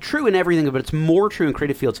it's true in everything, but it's more true in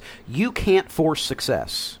creative fields. You can't force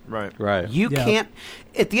success. Right. Right. You Yeah. can't,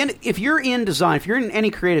 at the end, if you're in design, if you're in any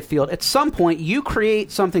creative field, at some point you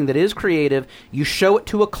create something that is creative, you show it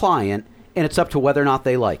to a client, and it's up to whether or not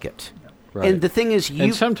they like it. Right. And the thing is,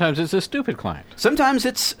 And sometimes it's a stupid client. sometimes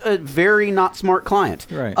it's a very not smart client.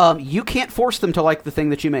 Right. You can't force them to like the thing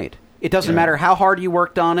that you made. It doesn't matter how hard you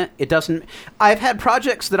worked on it. It doesn't. I've had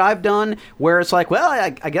projects that I've done where it's like, well, I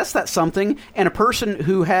guess that's something. And a person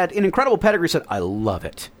who had an incredible pedigree said, I love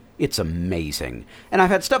it. It's amazing. And I've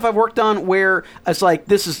had stuff I've worked on where it's like,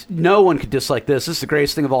 no one could dislike this. This is the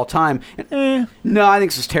greatest thing of all time. And, no, I think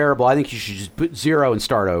this is terrible. I think you should just put 0 and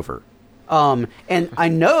start over. And I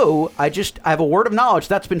know, I have a word of knowledge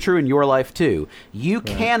that's been true in your life too. You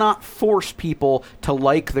cannot force people to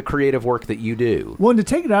like the creative work that you do. Well, and to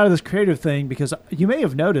take it out of this creative thing, because you may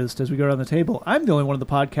have noticed as we go around the table, I'm the only one of the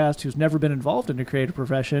podcast who's never been involved in a creative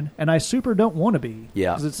profession, and I super don't want to be.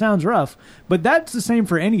 Yeah. Because it sounds rough. But that's the same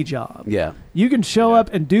for any job. Yeah. You can show up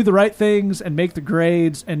and do the right things and make the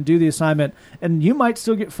grades and do the assignment, and you might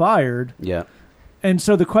still get fired. Yeah. And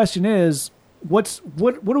so the question is, what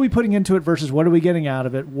are we putting into it versus what are we getting out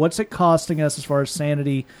of it? What's it costing us as far as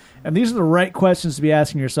sanity? And these are the right questions to be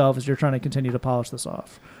asking yourself as you're trying to continue to polish this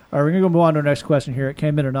off. All right, we're going to move on to our next question here. It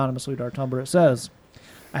came in anonymously to our Tumblr. It says,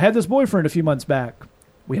 I had this boyfriend a few months back.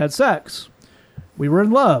 We had sex. We were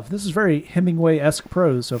in love. This is very Hemingway-esque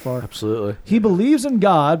prose so far. Absolutely. He believes in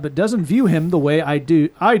God, but doesn't view him the way I do,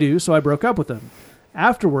 so I broke up with him.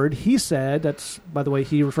 Afterward, he said, that's, by the way,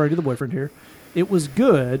 he referring to the boyfriend here, it was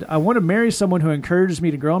good. I want to marry someone who encourages me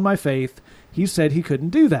to grow in my faith. He said he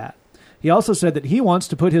couldn't do that. He also said that he wants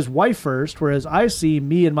to put his wife first, whereas I see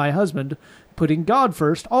me and my husband putting God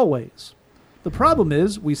first always. The problem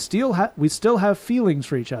is we still have feelings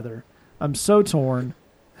for each other. I'm so torn.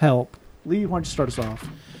 Help. Lee, why don't you start us off?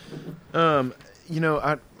 I'm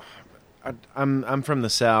from the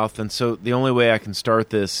South, and so the only way I can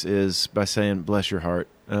start this is by saying "bless your heart."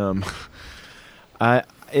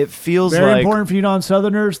 It feels Very like important for you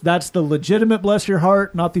non-Southerners. That's the legitimate bless your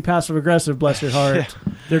heart, not the passive-aggressive bless your heart. Yeah.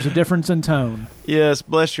 There's a difference in tone. yes,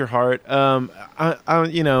 bless your heart. I'm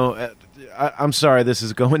sorry this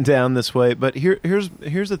is going down this way, but here's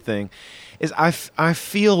the thing: is I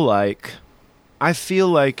feel like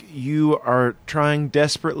you are trying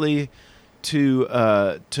desperately to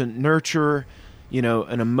nurture,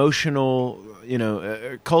 an emotional,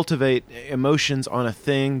 cultivate emotions on a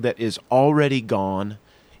thing that is already gone.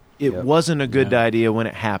 It Yep. wasn't a good idea when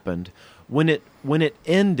it happened. When it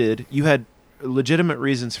ended, you had legitimate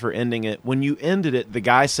reasons for ending it. When you ended it, the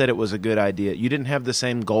guy said it was a good idea. You didn't have the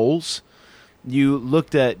same goals. You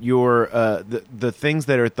looked at your the things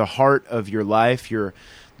that are at the heart of your life,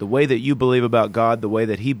 the way that you believe about God, the way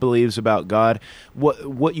that he believes about God,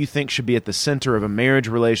 what you think should be at the center of a marriage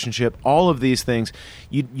relationship, all of these things.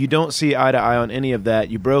 You don't see eye to eye on any of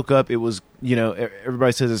that. You broke up. It was,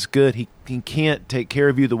 everybody says it's good. He can't take care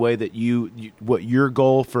of you the way that what your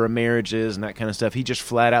goal for a marriage is and that kind of stuff. He just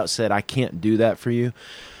flat out said, I can't do that for you.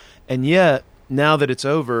 And yet, now that it's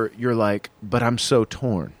over, you're like, but I'm so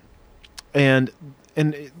torn. And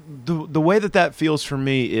the way that feels for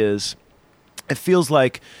me is, it feels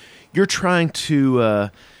like you're trying to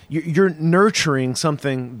you're nurturing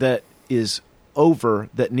something that is over,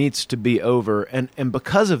 that needs to be over, and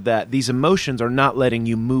because of that, these emotions are not letting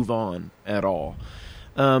you move on at all.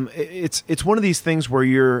 It's one of these things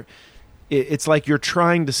where it's like you're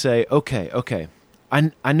trying to say, okay,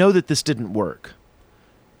 I know that this didn't work,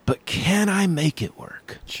 but can I make it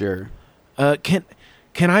work? Sure. Can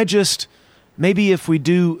I just, maybe if we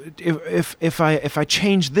do, if I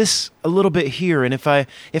change this a little bit here, and if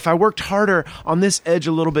I worked harder on this edge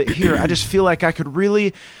a little bit here, I just feel like I could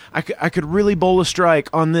really bowl a strike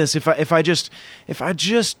on this. If I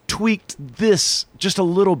just tweaked this just a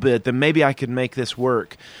little bit, then maybe I could make this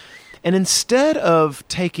work. And instead of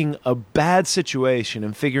taking a bad situation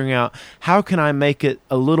and figuring out how can I make it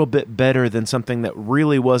a little bit better than something that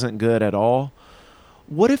really wasn't good at all,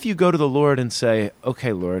 what if you go to the Lord and say,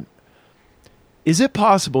 okay, Lord, is it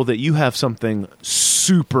possible that you have something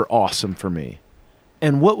super awesome for me?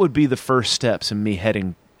 And what would be the first steps in me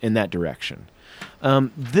heading in that direction?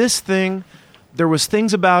 This thing, there was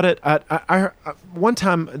things about it. I one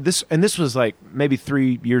time, this was like maybe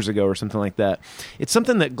 3 years ago or something like that. It's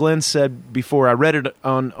something that Glenn said before. I read it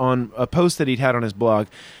on a post that he'd had on his blog,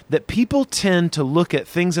 that people tend to look at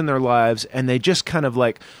things in their lives and they just kind of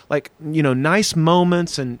like nice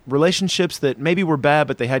moments and relationships that maybe were bad,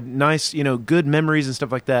 but they had nice, good memories and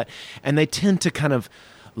stuff like that. And they tend to kind of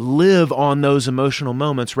live on those emotional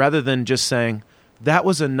moments rather than just saying, that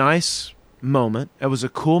was a nice moment. It was a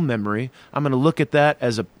cool memory. I'm going to look at that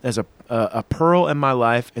as a pearl in my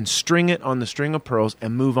life and string it on the string of pearls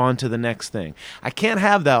and move on to the next thing. I can't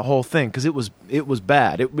have that whole thing because it was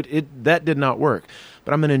bad. That did not work.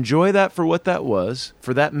 But I'm going to enjoy that for what that was,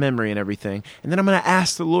 for that memory and everything. And then I'm going to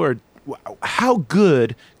ask the Lord, how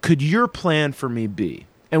good could your plan for me be?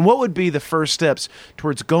 And what would be the first steps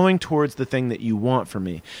towards going towards the thing that you want for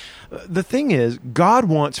me? The thing is, God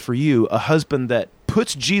wants for you a husband that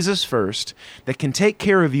puts Jesus first, that can take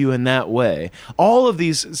care of you in that way. All of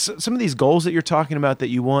these, some of these goals that you're talking about that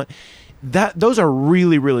you want, those are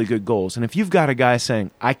really, really good goals. And if you've got a guy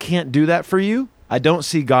saying, I can't do that for you, I don't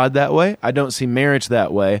see God that way, I don't see marriage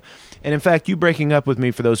that way, and in fact, you breaking up with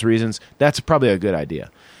me for those reasons, that's probably a good idea.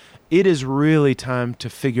 It is really time to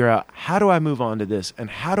figure out, how do I move on to this, and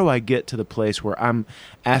how do I get to the place where I'm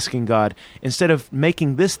asking God, instead of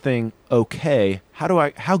making this thing okay,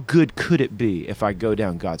 how good could it be if I go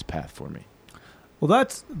down God's path for me? Well, I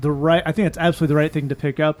think that's absolutely the right thing to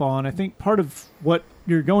pick up on. I think part of what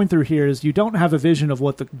you're going through here is you don't have a vision of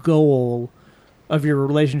what the goal of your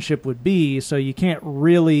relationship would be, so you can't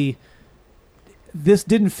really, this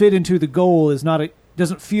didn't fit into the goal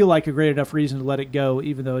doesn't feel like a great enough reason to let it go,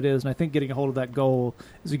 even though it is. And I think getting a hold of that goal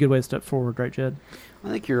is a good way to step forward, right, Jed? I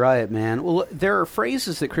think you're right, man. Well, there are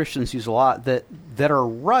phrases that Christians use a lot that are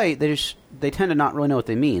right. They tend to not really know what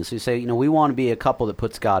they mean. So you say, we want to be a couple that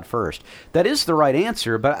puts God first. That is the right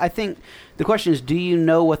answer, but I think the question is, do you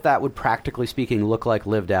know what that would, practically speaking, look like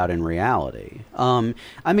lived out in reality?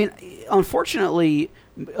 Unfortunately,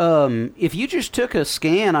 if you just took a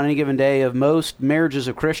scan on any given day of most marriages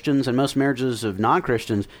of Christians and most marriages of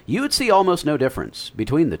non-Christians, you would see almost no difference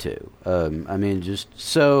between the two.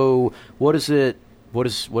 What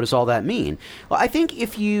does all that mean? Well, I think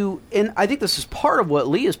I think this is part of what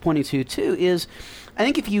Lee is pointing to too, is I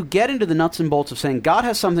think if you get into the nuts and bolts of saying, God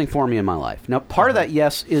has something for me in my life. Now, part of that,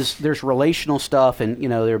 yes, is there's relational stuff, and,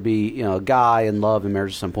 there'll be, a guy and love and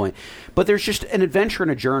marriage at some point. But there's just an adventure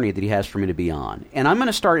and a journey that he has for me to be on. And I'm going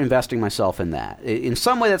to start investing myself in that. In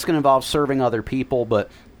some way, that's going to involve serving other people, but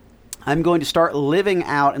I'm going to start living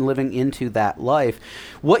out and living into that life.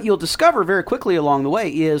 What you'll discover very quickly along the way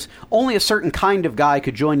is only a certain kind of guy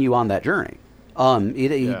could join you on that journey.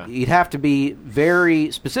 He'd have to be very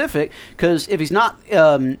specific, because if he's not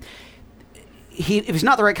if he's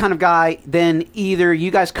not the right kind of guy, then either you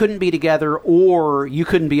guys couldn't be together or you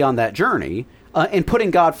couldn't be on that journey. And putting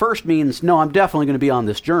God first means, no, I'm definitely going to be on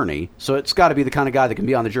this journey, so it's got to be the kind of guy that can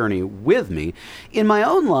be on the journey with me. In my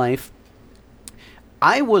own life,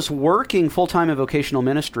 I was working full-time in vocational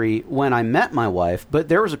ministry when I met my wife, but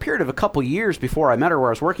there was a period of a couple years before I met her where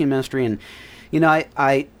I was working in ministry, and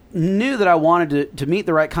I knew that I wanted to meet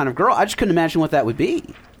the right kind of girl. I just couldn't imagine what that would be.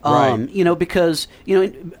 Right. Because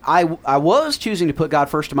I was choosing to put God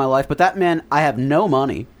first in my life, but that meant I have no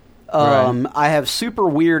money. Right. I have super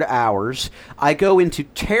weird hours. I go into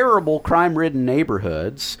terrible crime-ridden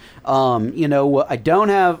neighborhoods. I don't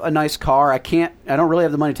have a nice car. I don't really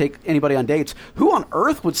have the money to take anybody on dates. Who on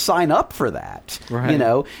earth would sign up for that? Right. And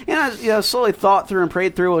I slowly thought through and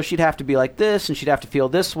prayed through, well, she'd have to be like this, and she'd have to feel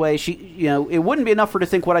this way. It wouldn't be enough for her to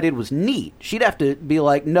think what I did was neat. She'd have to be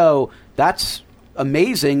like, no, that's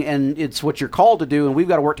amazing, and it's what you're called to do, and we've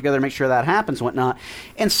got to work together to make sure that happens and whatnot.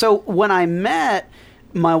 And so when I met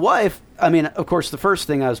my wife, I mean, of course, the first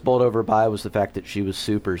thing I was bowled over by was the fact that she was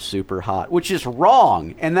super, super hot, which is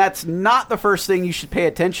wrong. And that's not the first thing you should pay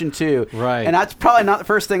attention to. Right. And that's probably not the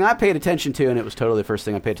first thing I paid attention to, and it was totally the first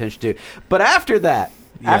thing I paid attention to. But after that,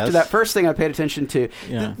 after that first thing I paid attention to,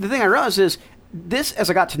 the thing I realized is this, as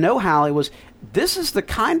I got to know Hallie, was this is the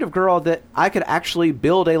kind of girl that I could actually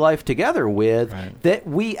build a life together with, that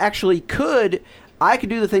we actually could... I could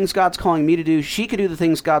do the things God's calling me to do. She could do the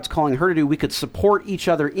things God's calling her to do. We could support each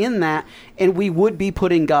other in that, and we would be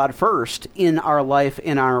putting God first in our life,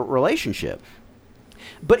 in our relationship.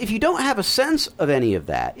 But if you don't have a sense of any of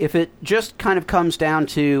that, if it just kind of comes down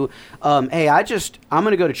to, hey, I'm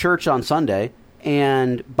going to go to church on Sunday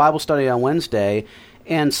and Bible study on Wednesday,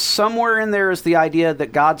 and somewhere in there is the idea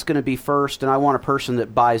that God's going to be first, and I want a person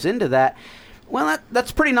that buys into that, well,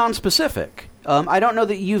 that's pretty nonspecific. I don't know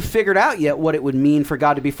that you've figured out yet what it would mean for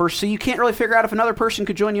God to be first, so you can't really figure out if another person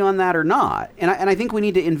could join you on that or not. And I think we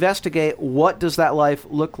need to investigate what does that life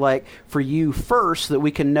look like for you first, so that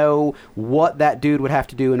we can know what that dude would have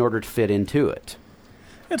to do in order to fit into it.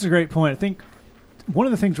 That's a great point. I think one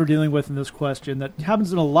of the things we're dealing with in this question that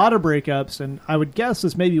happens in a lot of breakups, and I would guess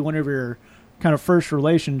this may be one of your kind of first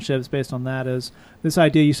relationships based on that, is this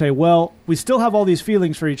idea you say, well, we still have all these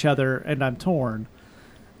feelings for each other, and I'm torn.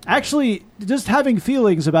 Actually, just having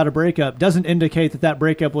feelings about a breakup doesn't indicate that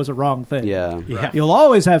breakup was a wrong thing. Yeah. You'll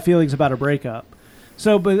always have feelings about a breakup.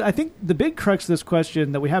 So, but I think the big crux of this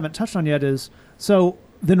question that we haven't touched on yet is, so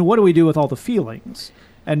then what do we do with all the feelings?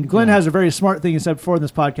 And Glenn has a very smart thing he said before in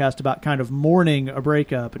this podcast about kind of mourning a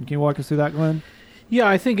breakup. And can you walk us through that, Glenn? Yeah,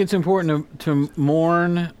 I think it's important to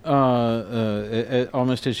mourn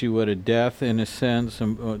almost as you would a death, in a sense,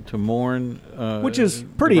 to mourn. Which is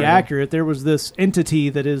pretty accurate. There was this entity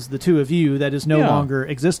that is the two of you that is no longer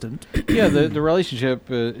existent. Yeah, the relationship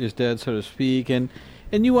is dead, so to speak, and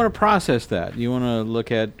you want to process that. You want to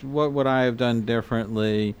look at what would I have done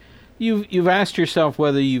differently. You've asked yourself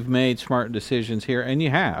whether you've made smart decisions here, and you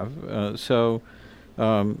have. So,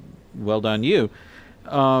 well done, you.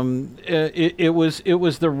 It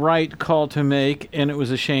was the right call to make, and it was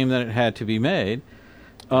a shame that it had to be made.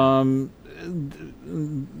 There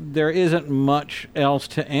isn't much else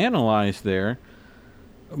to analyze there,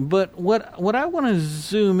 but what I want to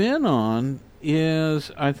zoom in on is,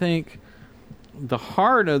 I think, the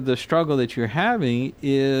heart of the struggle that you're having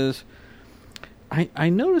is, I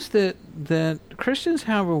noticed that Christians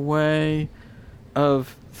have a way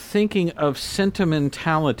of thinking of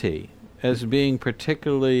sentimentality as being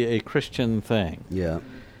particularly a Christian thing. Yeah.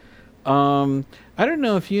 I don't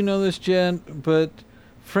know if you know this, Jen, but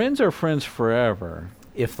friends are friends forever.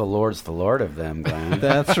 If the Lord's the Lord of them, Glenn.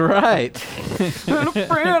 That's right. And a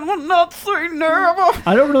friend will not say never.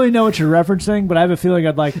 I don't really know what you're referencing, but I have a feeling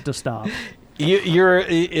I'd like it to stop.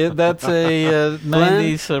 That's a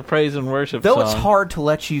 90s praise and worship Though song. it's hard to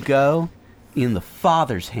let you go, in the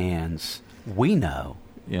Father's hands, we know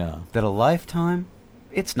that a lifetime,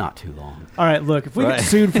 it's not too long. All right, look, if we get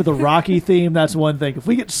sued for the Rocky theme, that's one thing. If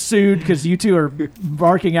we get sued because you two are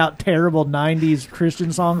barking out terrible 90s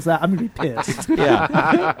Christian songs, I'm going to be pissed.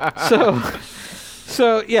 Yeah.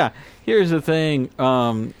 So yeah, here's the thing.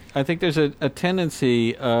 I think there's a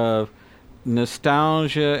tendency of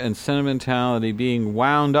nostalgia and sentimentality being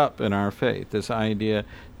wound up in our faith. This idea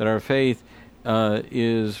that our faith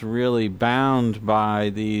is really bound by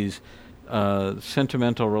these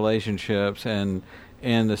sentimental relationships and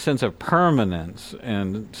the sense of permanence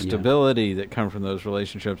and stability that come from those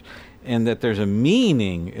relationships, and that there's a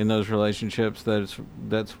meaning in those relationships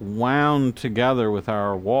that's wound together with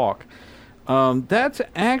our walk. That's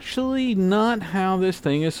actually not how this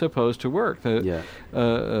thing is supposed to work.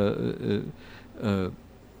 The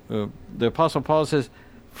Apostle Paul says,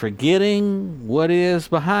 forgetting what is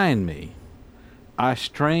behind me, I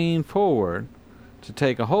strain forward to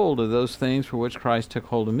take a hold of those things for which Christ took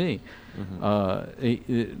hold of me.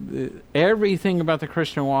 Mm-hmm. Everything about the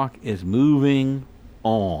Christian walk is moving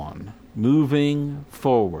on, moving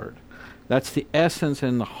forward. That's the essence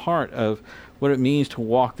and the heart of what it means to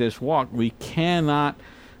walk this walk. We cannot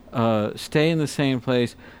stay in the same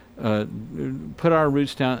place, put our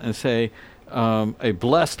roots down and say, a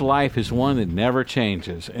blessed life is one that never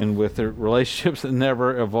changes, and with the relationships that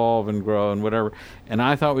never evolve and grow and whatever. And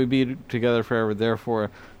I thought we'd be together forever,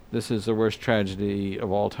 therefore this is the worst tragedy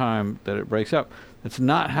of all time that it breaks up. That's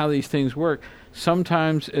not how these things work.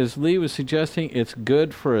 Sometimes, as Lee was suggesting, it's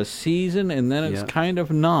good for a season, and then it's kind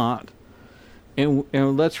of not. And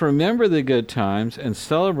let's remember the good times and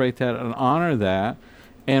celebrate that and honor that,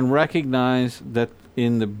 and recognize that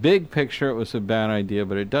in the big picture, it was a bad idea,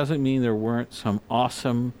 but it doesn't mean there weren't some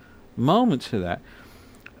awesome moments to that.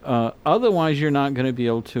 Otherwise, you're not going to be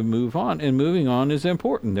able to move on, and moving on is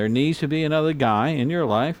important. There needs to be another guy in your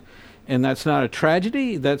life, and that's not a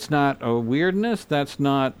tragedy. That's not a weirdness. That's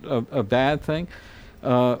not a bad thing.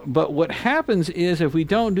 But what happens is if we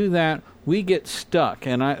don't do that, we get stuck,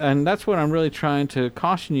 and that's what I'm really trying to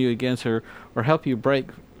caution you against or help you break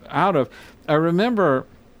out of. I remember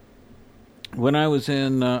when I was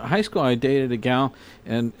in high school, I dated a gal,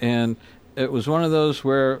 and it was one of those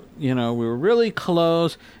where, we were really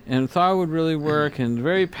close and thought it would really work and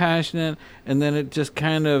very passionate, and then it just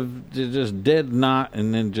kind of just did not,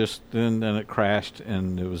 and then it crashed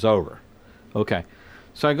and it was over. Okay.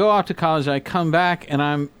 So I go off to college, I come back,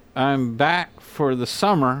 and I'm back for the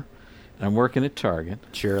summer, and I'm working at Target.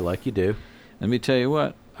 Sure, like you do. Let me tell you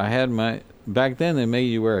what, I had back then they made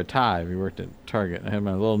you wear a tie if you worked at Target. I had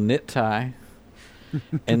my little knit tie.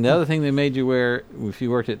 And the other thing they made you wear if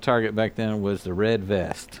you worked at Target back then was the red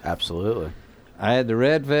vest. Absolutely. I had the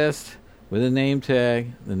red vest with a name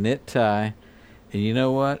tag, the knit tie, and you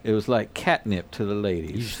know what? It was like catnip to the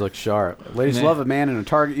ladies. You just look sharp. Ladies love a man in a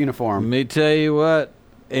Target uniform. Let me tell you what,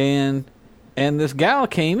 and this gal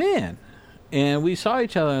came in, and we saw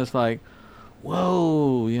each other, and it's like,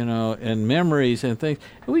 whoa, and memories and things.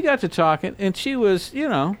 And we got to talking, and she was,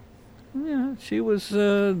 she was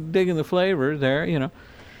digging the flavor there,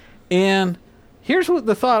 And here's what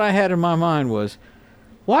the thought I had in my mind was,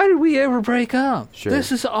 why did we ever break up? Sure.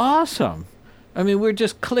 This is awesome. I mean, we're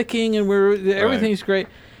just clicking and everything's great.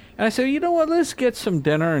 And I said, you know what, let's get some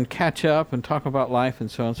dinner and catch up and talk about life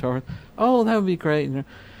and so on and so forth. Oh, that would be great. And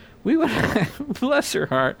we would, bless her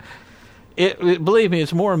heart. Believe me,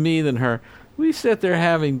 it's more me than her. We sit there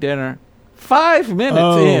having dinner 5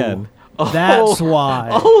 minutes in. That's why.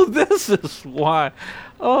 Oh, this is why.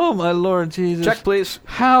 Oh, my Lord Jesus. Check, please.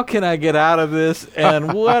 How can I get out of this?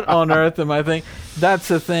 And what on earth am I thinking? That's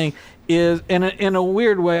the thing. Is in a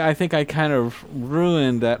weird way, I think I kind of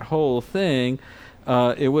ruined that whole thing.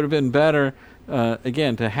 It would have been better,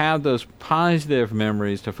 again, to have those positive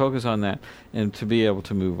memories, to focus on that, and to be able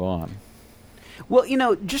to move on. Well,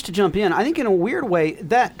 just to jump in, I think in a weird way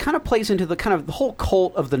that kind of plays into the kind of the whole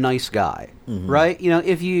cult of the nice guy, right?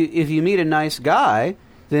 If you meet a nice guy,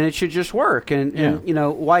 then it should just work, and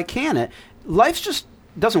why can't it? Life's just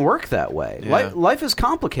doesn't work that way. Yeah. Life is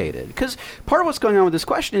complicated because part of what's going on with this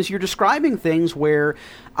question is you're describing things where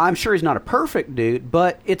I'm sure he's not a perfect dude,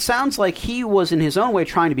 but it sounds like he was in his own way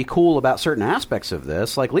trying to be cool about certain aspects of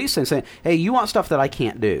this. Like Lisa saying, hey, you want stuff that I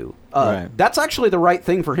can't do. Right. That's actually the right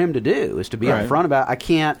thing for him to do, is to be upfront about, I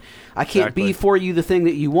can't be for you the thing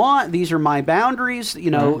that you want. These are my boundaries.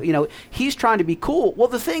 He's trying to be cool. Well,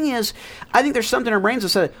 the thing is, I think there's something in our brains that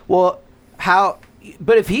says, well, how...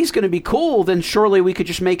 But if he's going to be cool, then surely we could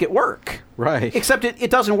just make it work. Right. Except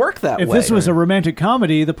it doesn't work that way. If this was a romantic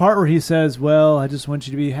comedy, the part where he says, well, I just want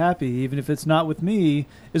you to be happy, even if it's not with me,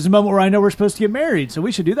 is the moment where I know we're supposed to get married. So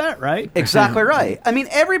we should do that, right? Exactly right. I mean,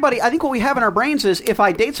 I think what we have in our brains is if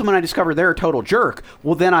I date someone I discover they're a total jerk,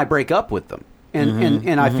 well, then I break up with them.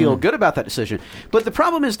 And I feel good about that decision. But the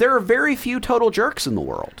problem is there are very few total jerks in the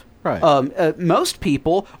world. Right. Most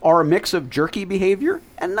people are a mix of jerky behavior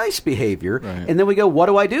and nice behavior, right. And then we go, what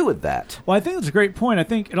do I do with that? Well, I think that's a great point. I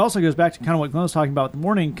think it also goes back to kind of what Glenn was talking about in the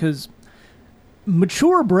morning, because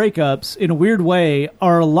mature breakups, in a weird way,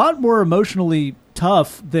 are a lot more emotionally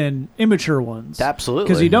tough than immature ones. Absolutely.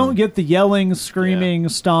 Because you don't get the yelling, screaming,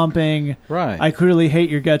 stomping, right. I clearly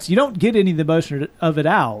hate your guts. You don't get any of the emotion of it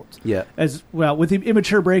out. Yeah. As well, with the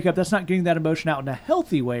immature breakup, that's not getting that emotion out in a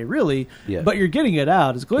healthy way, really. Yeah. But you're getting it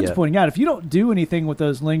out. As Glenn's pointing out, if you don't do anything with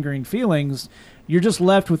those lingering feelings, you're just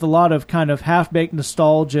left with a lot of kind of half-baked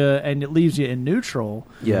nostalgia, and it leaves you in neutral.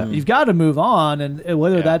 Yeah. You've got to move on, and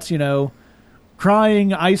whether that's,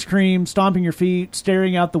 crying, ice cream, stomping your feet,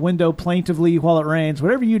 staring out the window plaintively while it rains,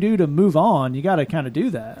 whatever you do to move on, you got to kind of do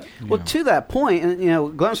that. Well, to that point, and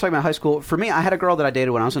Glenn was talking about high school. For me, I had a girl that I dated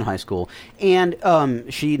when I was in high school, and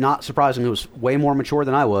she, not surprisingly, was way more mature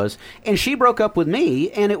than I was, and she broke up with me,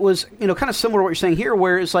 and it was kind of similar to what you're saying here,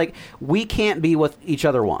 where it's like we can't be what each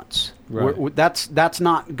other wants. Right. That's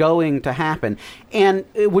not going to happen, and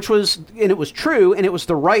it was true, and it was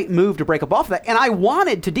the right move to break up off of that, and I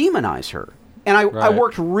wanted to demonize her. And I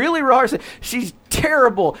worked really, really hard to say, she's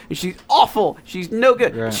terrible, and she's awful, she's no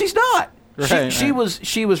good. Right. She's not. She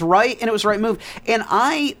was right, and it was the right move. And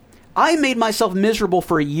I made myself miserable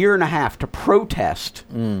for a year and a half to protest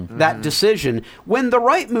that decision, when the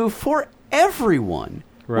right move for everyone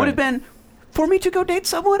would have been for me to go date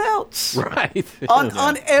someone else. Right.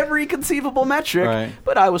 on every conceivable metric. Right.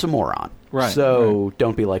 But I was a moron. Right. So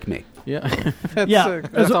don't be like me. Yeah, that's, Yeah,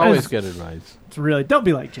 that's always good advice. It's really, don't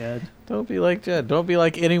be like Jed. Don't be like Jed. Don't be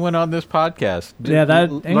like anyone on this podcast. Yeah,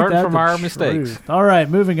 ain't learn that from the our truth. mistakes. All right,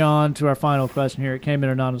 moving on to our final question here. It came in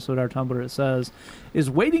anonymously with our Tumblr. It says, is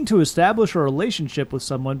waiting to establish a relationship with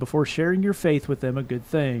someone before sharing your faith with them a good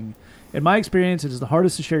thing? In my experience, it is the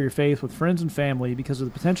hardest to share your faith with friends and family because of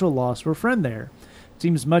the potential loss of a friend there. It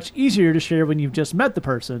seems much easier to share when you've just met the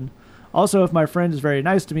person. Also, if my friend is very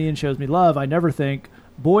nice to me and shows me love, I never think,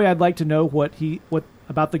 boy, I'd like to know what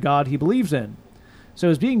about the God he believes in. So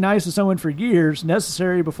is being nice to someone for years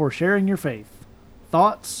necessary before sharing your faith?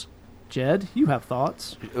 Thoughts? Jed, you have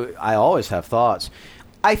thoughts. I always have thoughts.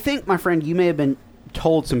 I think, my friend, you may have been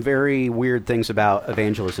told some very weird things about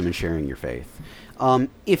evangelism and sharing your faith.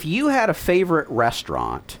 If you had a favorite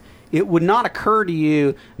restaurant, it would not occur to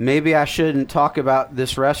you, maybe I shouldn't talk about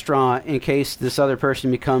this restaurant in case this other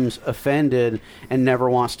person becomes offended and never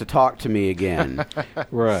wants to talk to me again.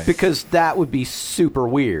 Right. Because that would be super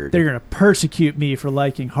weird. They're going to persecute me for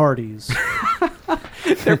liking Hardee's.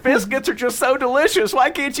 Their biscuits are just so delicious. Why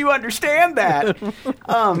can't you understand that?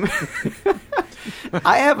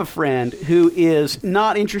 I have a friend who is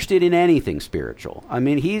not interested in anything spiritual. I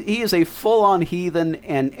mean, he is a full-on heathen,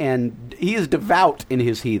 and he is devout in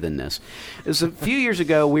his heathenness. It was a few years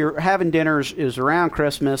ago. We were having dinners. It was around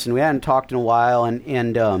Christmas, and we hadn't talked in a while.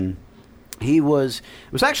 And he was.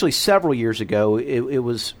 It was actually several years ago. It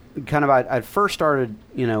was kind of I'd first started,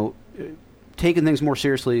 taking things more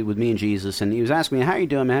seriously with me and Jesus, and he was asking me, "How are you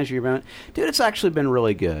doing, man? How's your year been?" Dude, it's actually been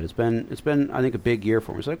really good. It's been I think a big year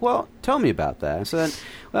for me. He's like, "Well, tell me about that." I said,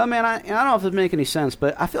 "Well, man, I don't know if it makes any sense,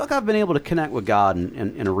 but I feel like I've been able to connect with God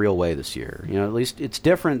in a real way this year. At least it's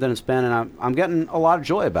different than it's been, and I'm getting a lot of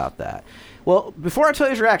joy about that." Well, before I tell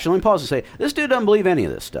you his reaction, let me pause and say, this dude doesn't believe any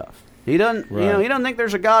of this stuff. He doesn't, Right. He doesn't think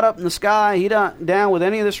there's a God up in the sky. He doesn't down with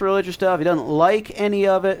any of this religious stuff. He doesn't like any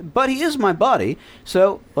of it, but he is my buddy.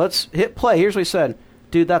 So let's hit play. Here's what he said.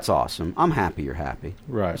 Dude, that's awesome. I'm happy you're happy.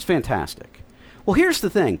 Right. It's fantastic. Well, here's the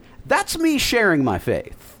thing. That's me sharing my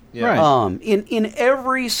faith. Yeah. Right. In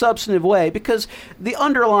every substantive way, because the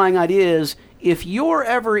underlying idea is, if you're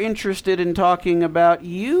ever interested in talking about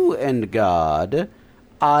you and God,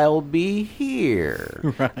 I'll be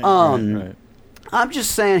here. Right. I'm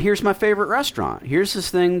just saying, here's my favorite restaurant. Here's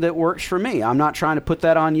this thing that works for me. I'm not trying to put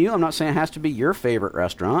that on you. I'm not saying it has to be your favorite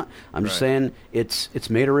restaurant. I'm just saying it's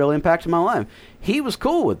made a real impact in my life. He was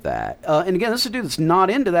cool with that. And again, this is a dude that's not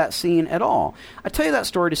into that scene at all. I tell you that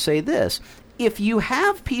story to say this. If you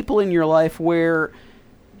have people in your life where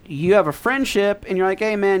you have a friendship and you're like,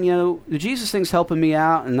 hey, man, the Jesus thing's helping me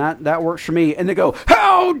out and that works for me. And they go,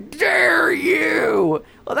 how dare you?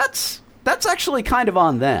 Well, that's actually kind of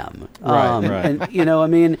on them. Right.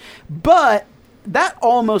 And, but that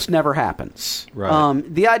almost never happens. Right.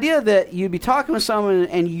 The idea that you'd be talking with someone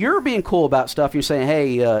and you're being cool about stuff, you're saying,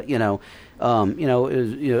 hey, ups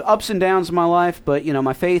and downs in my life, but,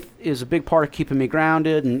 my faith is a big part of keeping me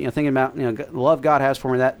grounded and, thinking about, the love God has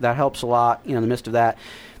for me, that helps a lot, in the midst of that.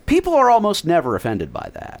 People are almost never offended by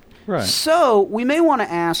that. Right. So we may want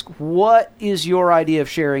to ask, what is your idea of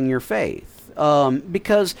sharing your faith?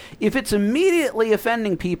 Because if it's immediately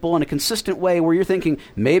offending people in a consistent way where you're thinking,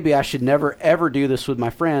 maybe I should never, ever do this with my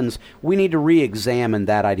friends, we need to re-examine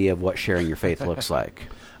that idea of what sharing your faith looks like.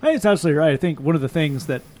 I think it's absolutely right. I think one of the things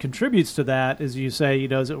that contributes to that is you say,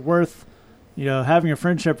 is it worth, having a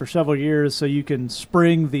friendship for several years so you can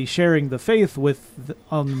spring the sharing the faith with,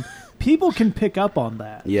 people can pick up on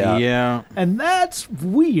that. Yeah. And that's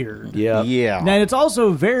weird. Yeah. Yeah. And it's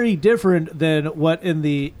also very different than what in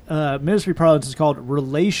the ministry parlance is called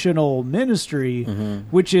relational ministry,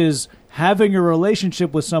 which is having a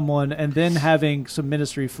relationship with someone and then having some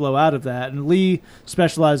ministry flow out of that. And Lee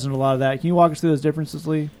specializes in a lot of that. Can you walk us through those differences,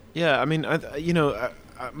 Lee? Yeah, I mean,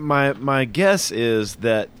 my guess is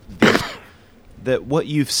that that what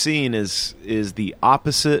you've seen is the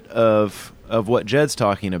opposite of what Jed's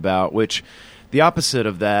talking about, which the opposite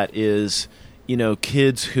of that is,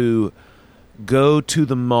 kids who go to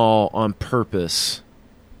the mall on purpose,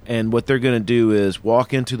 and what they're going to do is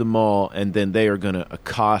walk into the mall and then they are going to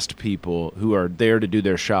accost people who are there to do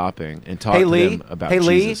their shopping and talk to them about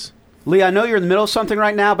Jesus. Lee, I know you're in the middle of something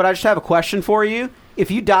right now, but I just have a question for you. If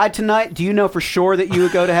you died tonight, do you know for sure that you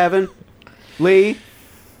would go to heaven? Lee?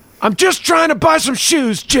 I'm just trying to buy some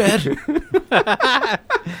shoes, Jed. I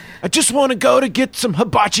just want to go to get some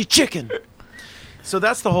hibachi chicken. So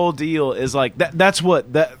that's the whole deal. Is like that's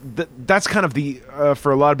kind of the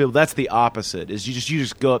for a lot of people that's the opposite. Is you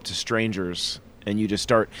just go up to strangers and you just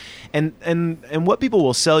start and what people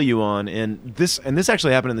will sell you on, and this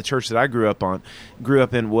actually happened in the church that I grew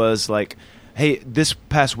up in, was like Hey, this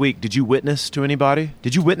past week, did you witness to anybody?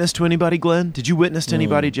 Did you witness to anybody, Glenn? Did you witness to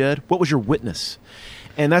anybody, Jed? What was your witness?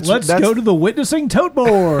 And that's go to the witnessing tote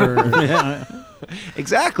board.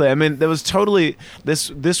 Exactly. I mean, that was totally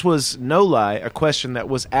this was no lie a question that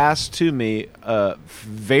was asked to me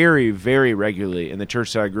very, very regularly in the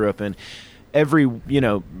church that I grew up in.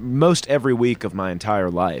 Most every week of my entire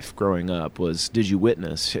life growing up was, did you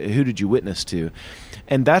witness? Who did you witness to?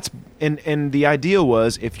 And and the idea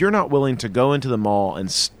was, if you're not willing to go into the mall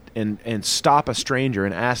and stop a stranger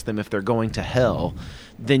and ask them if they're going to hell,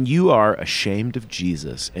 then you are ashamed of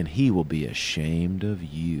Jesus, and he will be ashamed of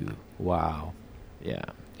you. Wow. Yeah.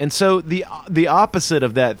 And so the opposite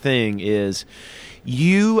of that thing is,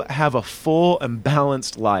 you have a full and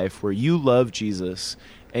balanced life where you love Jesus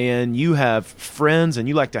and you have friends and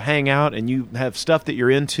you like to hang out and you have stuff that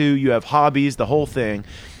you're into, you have hobbies, the whole thing,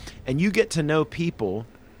 and you get to know people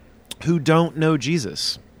who don't know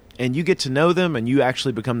Jesus. And you get to know them and you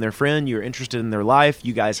actually become their friend. You're interested in their life.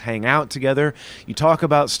 You guys hang out together. You talk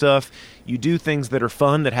about stuff. You do things that are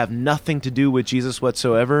fun that have nothing to do with Jesus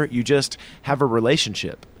whatsoever. You just have a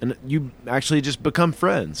relationship and you actually just become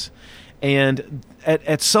friends. And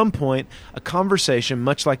at some point, a conversation,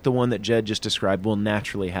 much like the one that Jed just described, will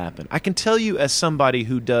naturally happen. I can tell you, as somebody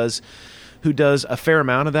who does a fair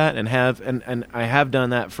amount of that and I have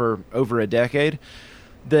done that for over a decade,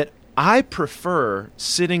 that I prefer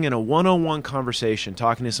sitting in a one-on-one conversation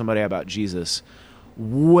talking to somebody about Jesus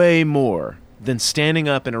way more than standing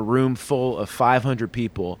up in a room full of 500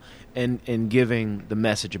 people and giving the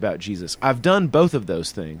message about Jesus. I've done both of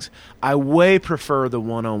those things. I way prefer the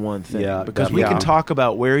one-on-one thing because we can talk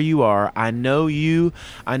about where you are. I know you.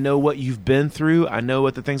 I know what you've been through. I know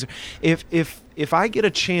what the things are. If I get a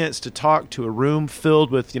chance to talk to a room filled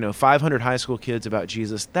with 500 high school kids about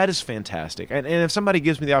Jesus, that is fantastic. And if somebody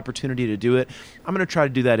gives me the opportunity to do it, I'm going to try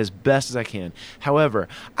to do that as best as I can. However,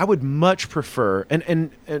 I would much prefer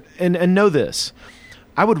and know this.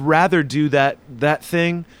 I would rather do that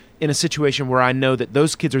thing in a situation where I know that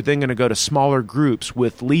those kids are then going to go to smaller groups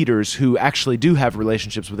with leaders who actually do have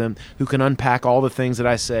relationships with them, who can unpack all the things that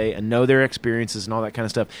I say and know their experiences and all that kind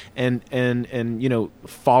of stuff, and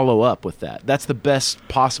follow up with that. That's the best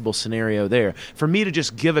possible scenario there. For me to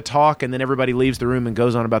just give a talk and then everybody leaves the room and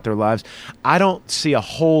goes on about their lives, I don't see a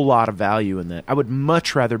whole lot of value in that. I would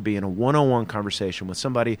much rather be in a one-on-one conversation with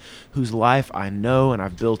somebody whose life I know and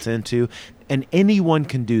I've built into, and anyone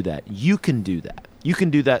can do that. You can do that. You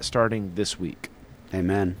can do that starting this week.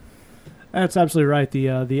 Amen. That's absolutely right.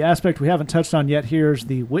 The aspect we haven't touched on yet here is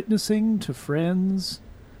the witnessing to friends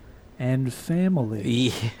and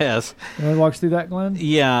family. Yes. You want to walk us through that, Glenn?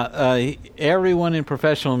 Yeah. Everyone in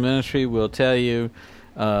professional ministry will tell you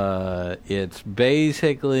it's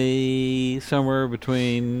basically somewhere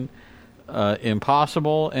between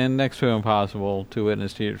impossible and next to impossible to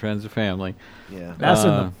witness to your friends and family. Yeah, that's in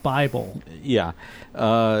the Bible. Yeah,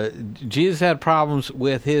 Jesus had problems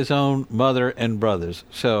with his own mother and brothers,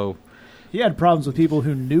 so he had problems with people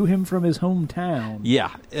who knew him from his hometown.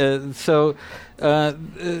 Yeah, and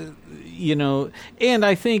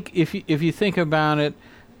I think if you think about it,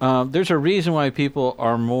 there's a reason why people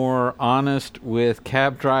are more honest with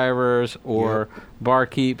cab drivers or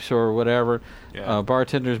barkeeps or whatever,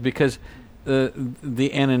 bartenders, because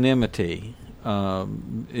the anonymity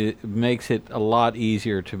it makes it a lot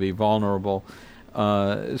easier to be vulnerable.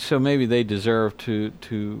 So maybe they deserve to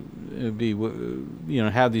be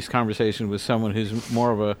have these conversations with someone who's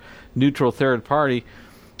more of a neutral third party.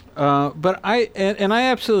 But I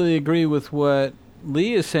absolutely agree with what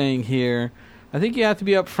Lee is saying here. I think you have to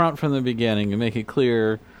be upfront from the beginning and make it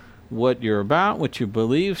clear what you're about, what your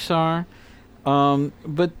beliefs are.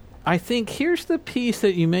 But I think here's the piece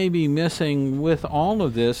that you may be missing with all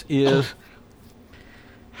of this is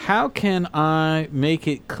how can I make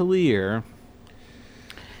it clear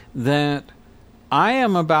that I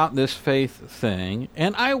am about this faith thing,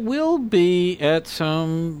 and I will be at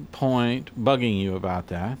some point bugging you about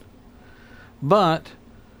that, but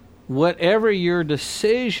whatever your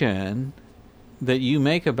decision that you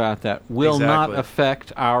make about that will not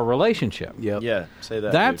affect our relationship. Yep. Yeah, say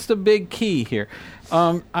that. That's the big key here.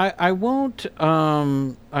 I won't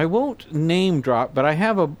name drop, but I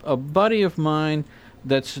have a buddy of mine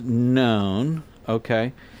that's known,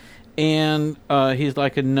 okay, and he's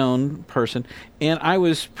like a known person. And I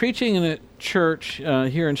was preaching in a church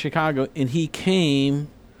here in Chicago, and he came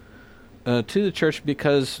to the church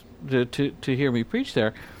because to hear me preach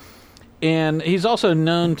there. And he's also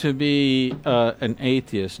known to be an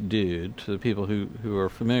atheist dude to the people who are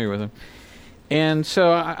familiar with him. And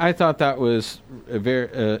so I thought that was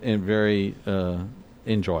very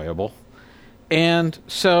enjoyable. And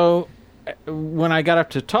so when I got up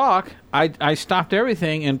to talk, I stopped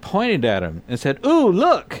everything and pointed at him and said, "Ooh,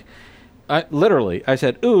 look!" I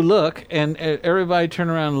said, "Ooh, look!" And everybody turned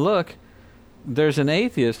around and look. There's an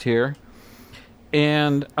atheist here,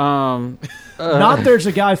 and not there's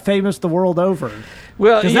a guy famous the world over.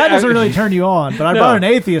 Well, because that doesn't really turn you on. But I brought an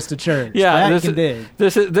atheist to church. Yeah, that you can dig.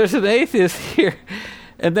 There's an atheist here,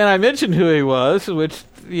 and then I mentioned who he was, which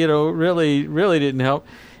really didn't help.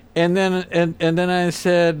 And then then I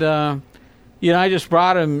said, I just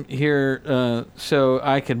brought him here so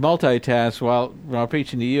I could multitask while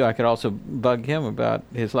preaching to you. I could also bug him about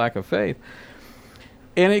his lack of faith.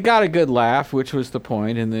 And it got a good laugh, which was the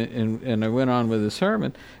point, and I went on with the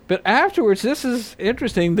sermon. But afterwards, this is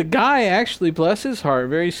interesting. The guy actually, bless his heart,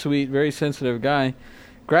 very sweet, very sensitive guy,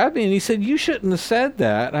 grabbed me and he said, "You shouldn't have said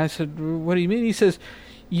that." And I said, "What do you mean?" He says,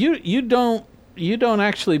 "You don't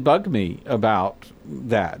actually bug me about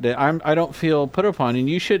that. I don't feel put upon, and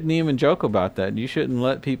you shouldn't even joke about that. You shouldn't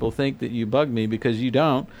let people think that you bug me because you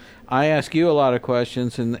don't. I ask you a lot of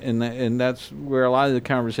questions, and that's where a lot of the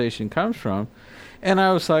conversation comes from." And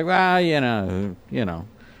I was like, well,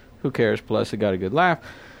 who cares? Plus, it got a good laugh.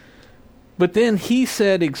 But then he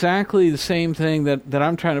said exactly the same thing that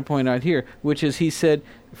I'm trying to point out here, which is he said,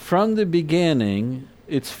 from the beginning,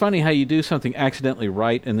 it's funny how you do something accidentally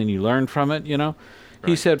right and then you learn from it, Right.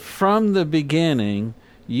 He said, from the beginning,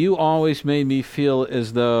 you always made me feel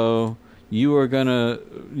as though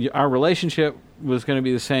our relationship was going to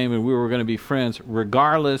be the same and we were going to be friends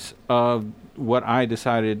regardless of what I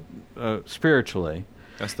decided spiritually.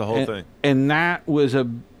 That's the whole thing. And that was a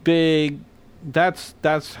big... That's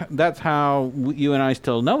how you and I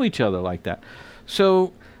still know each other like that.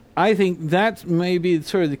 So I think that's maybe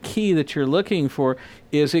sort of the key that you're looking for,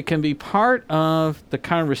 is it can be part of the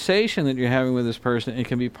conversation that you're having with this person. It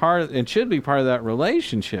can be it should be part of that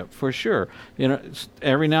relationship for sure.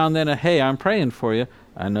 Every now and then, hey, I'm praying for you.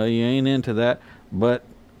 I know you ain't into that, but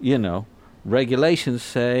regulations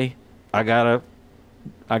say I got a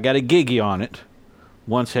giggy on it.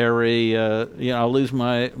 Once every, I'll lose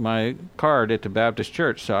my card at the Baptist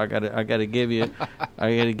church, so I gotta give you, a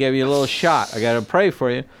little shot. I gotta pray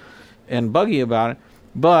for you, and bug you about it.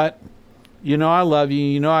 But, I love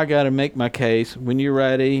you. I gotta make my case. When you're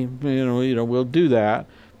ready, we'll do that.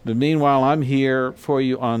 But meanwhile, I'm here for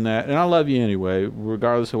you on that, and I love you anyway,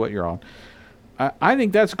 regardless of what you're on. I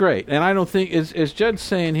think that's great, and I don't think, as Judd's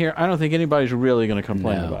saying here, I don't think anybody's really going to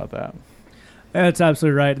complain about that. That's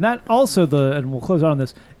absolutely right. And that also, and we'll close out on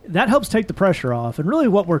this, that helps take the pressure off. And really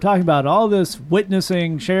what we're talking about, all this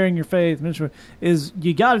witnessing, sharing your faith, is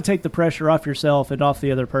you got to take the pressure off yourself and off the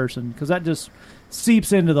other person, because that just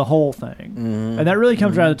seeps into the whole thing. Mm-hmm. And that really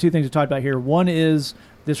comes around to two things we talked about here. One is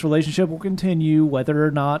this relationship will continue whether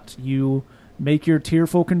or not you make your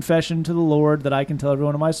tearful confession to the Lord that I can tell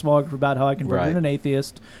everyone in my small group about how I converted an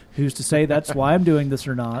atheist. Who's to say that's why I'm doing this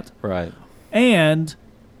or not? Right. And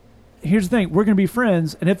here's the thing. We're going to be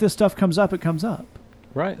friends, and if this stuff comes up, it comes up.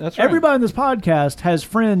 Right, that's right. Everybody on this podcast has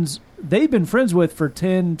friends they've been friends with for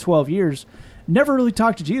 10, 12 years, never really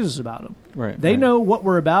talked to Jesus about them. Right. They know what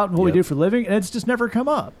we're about and what we do for a living, and it's just never come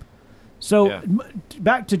up. So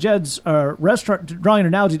back to Jed's restaurant, drawing an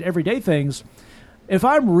analogy to everyday things, if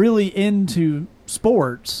I'm really into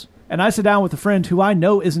sports and I sit down with a friend who I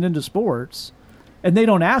know isn't into sports and they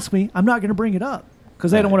don't ask me, I'm not going to bring it up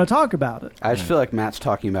because they don't want to talk about it. I just feel like Matt's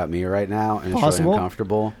talking about me right now, and it's really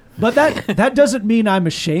uncomfortable. But that doesn't mean I'm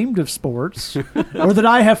ashamed of sports or that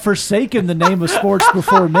I have forsaken the name of sports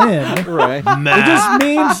before men. Right. It just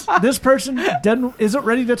means this person isn't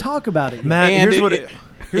ready to talk about it yet. Matt, And here's what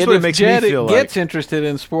it makes Jed me feel gets like. interested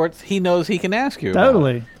in sports, he knows he can ask you about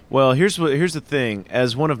Totally. it. Well, here's the thing.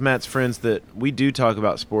 As one of Matt's friends that we do talk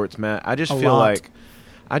about sports, Matt, I just feel like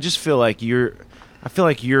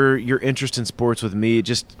your interest in sports with me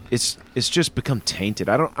it's just become tainted.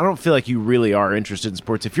 I don't feel like you really are interested in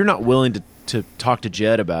sports if you're not willing to talk to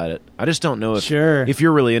Jed about it. I just don't know if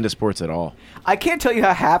you're really into sports at all. I can't tell you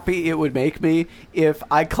how happy it would make me if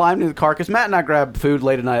I climbed into the car, because Matt and I grab food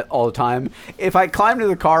late at night all the time. If I climbed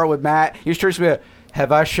into the car with Matt, he's turns to me,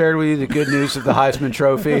 have I shared with you the good news of the Heisman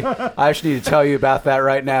Trophy? I just need to tell you about that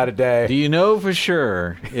right now today. Do you know for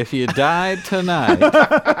sure if you died tonight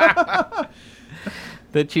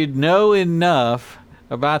that you'd know enough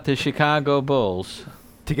about the Chicago Bulls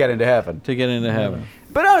to get into heaven.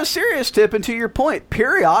 But on a serious tip, and to your point,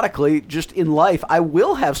 periodically, just in life, I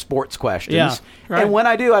will have sports questions. Yeah, right. And when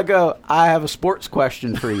I do, I go, I have a sports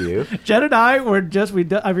question for you. Jed and I were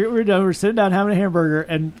we're sitting down having a hamburger,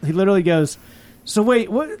 and he literally goes, so wait,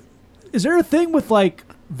 what is there a thing with like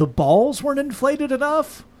the balls weren't inflated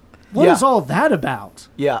enough? What is all that about?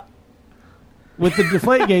 Yeah. with the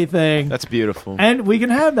Deflategate thing. That's beautiful. And we can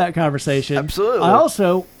have that conversation. Absolutely. I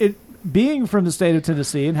also, being from the state of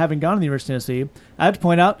Tennessee and having gone to the University of Tennessee, I have to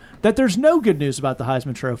point out that there's no good news about the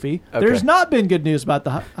Heisman Trophy. Okay. There's not been good news about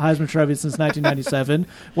the Heisman Trophy since 1997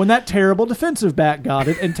 when that terrible defensive back got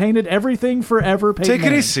it and tainted everything forever. Take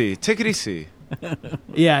it easy.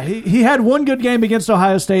 Yeah, he had one good game against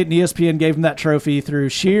Ohio State, and ESPN gave him that trophy through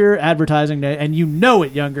sheer advertising, and you know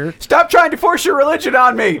it, Younger. Stop trying to force your religion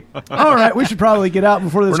on me. All right, we should probably get out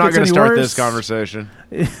before this We're not gets going any to start worse. this conversation.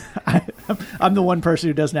 I'm the one person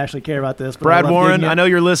who doesn't actually care about this. But Brad I love Warren, getting it. I know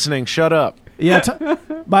you're listening. Shut up. Yeah,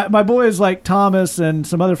 my boys like Thomas and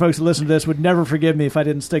some other folks who listen to this would never forgive me if I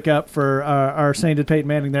didn't stick up for our sainted Peyton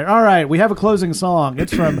Manning there. All right, we have a closing song.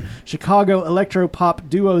 It's from Chicago electro-pop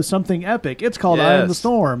duo Something Epic. It's called I Am the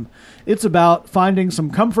Storm. It's about finding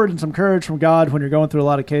some comfort and some courage from God when you're going through a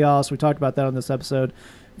lot of chaos. We talked about that on this episode.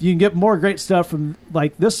 You can get more great stuff from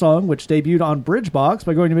like this song, which debuted on Bridgebox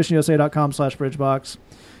by going to missionusa.com/Bridgebox.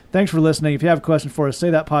 Thanks for listening. If you have a question for us, say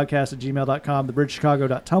that podcast at gmail.com,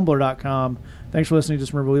 thebridgechicago.tumblr.com. Thanks for listening.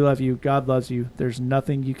 Just remember, we love you. God loves you. There's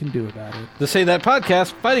nothing you can do about it. To Say That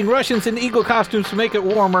podcast, fighting Russians in eagle costumes to make it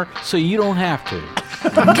warmer so you don't have to.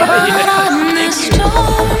 God, I'm the storm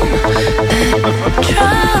that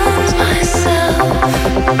drowns myself.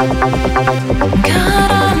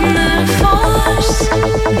 God, I'm the force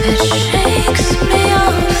that shakes me.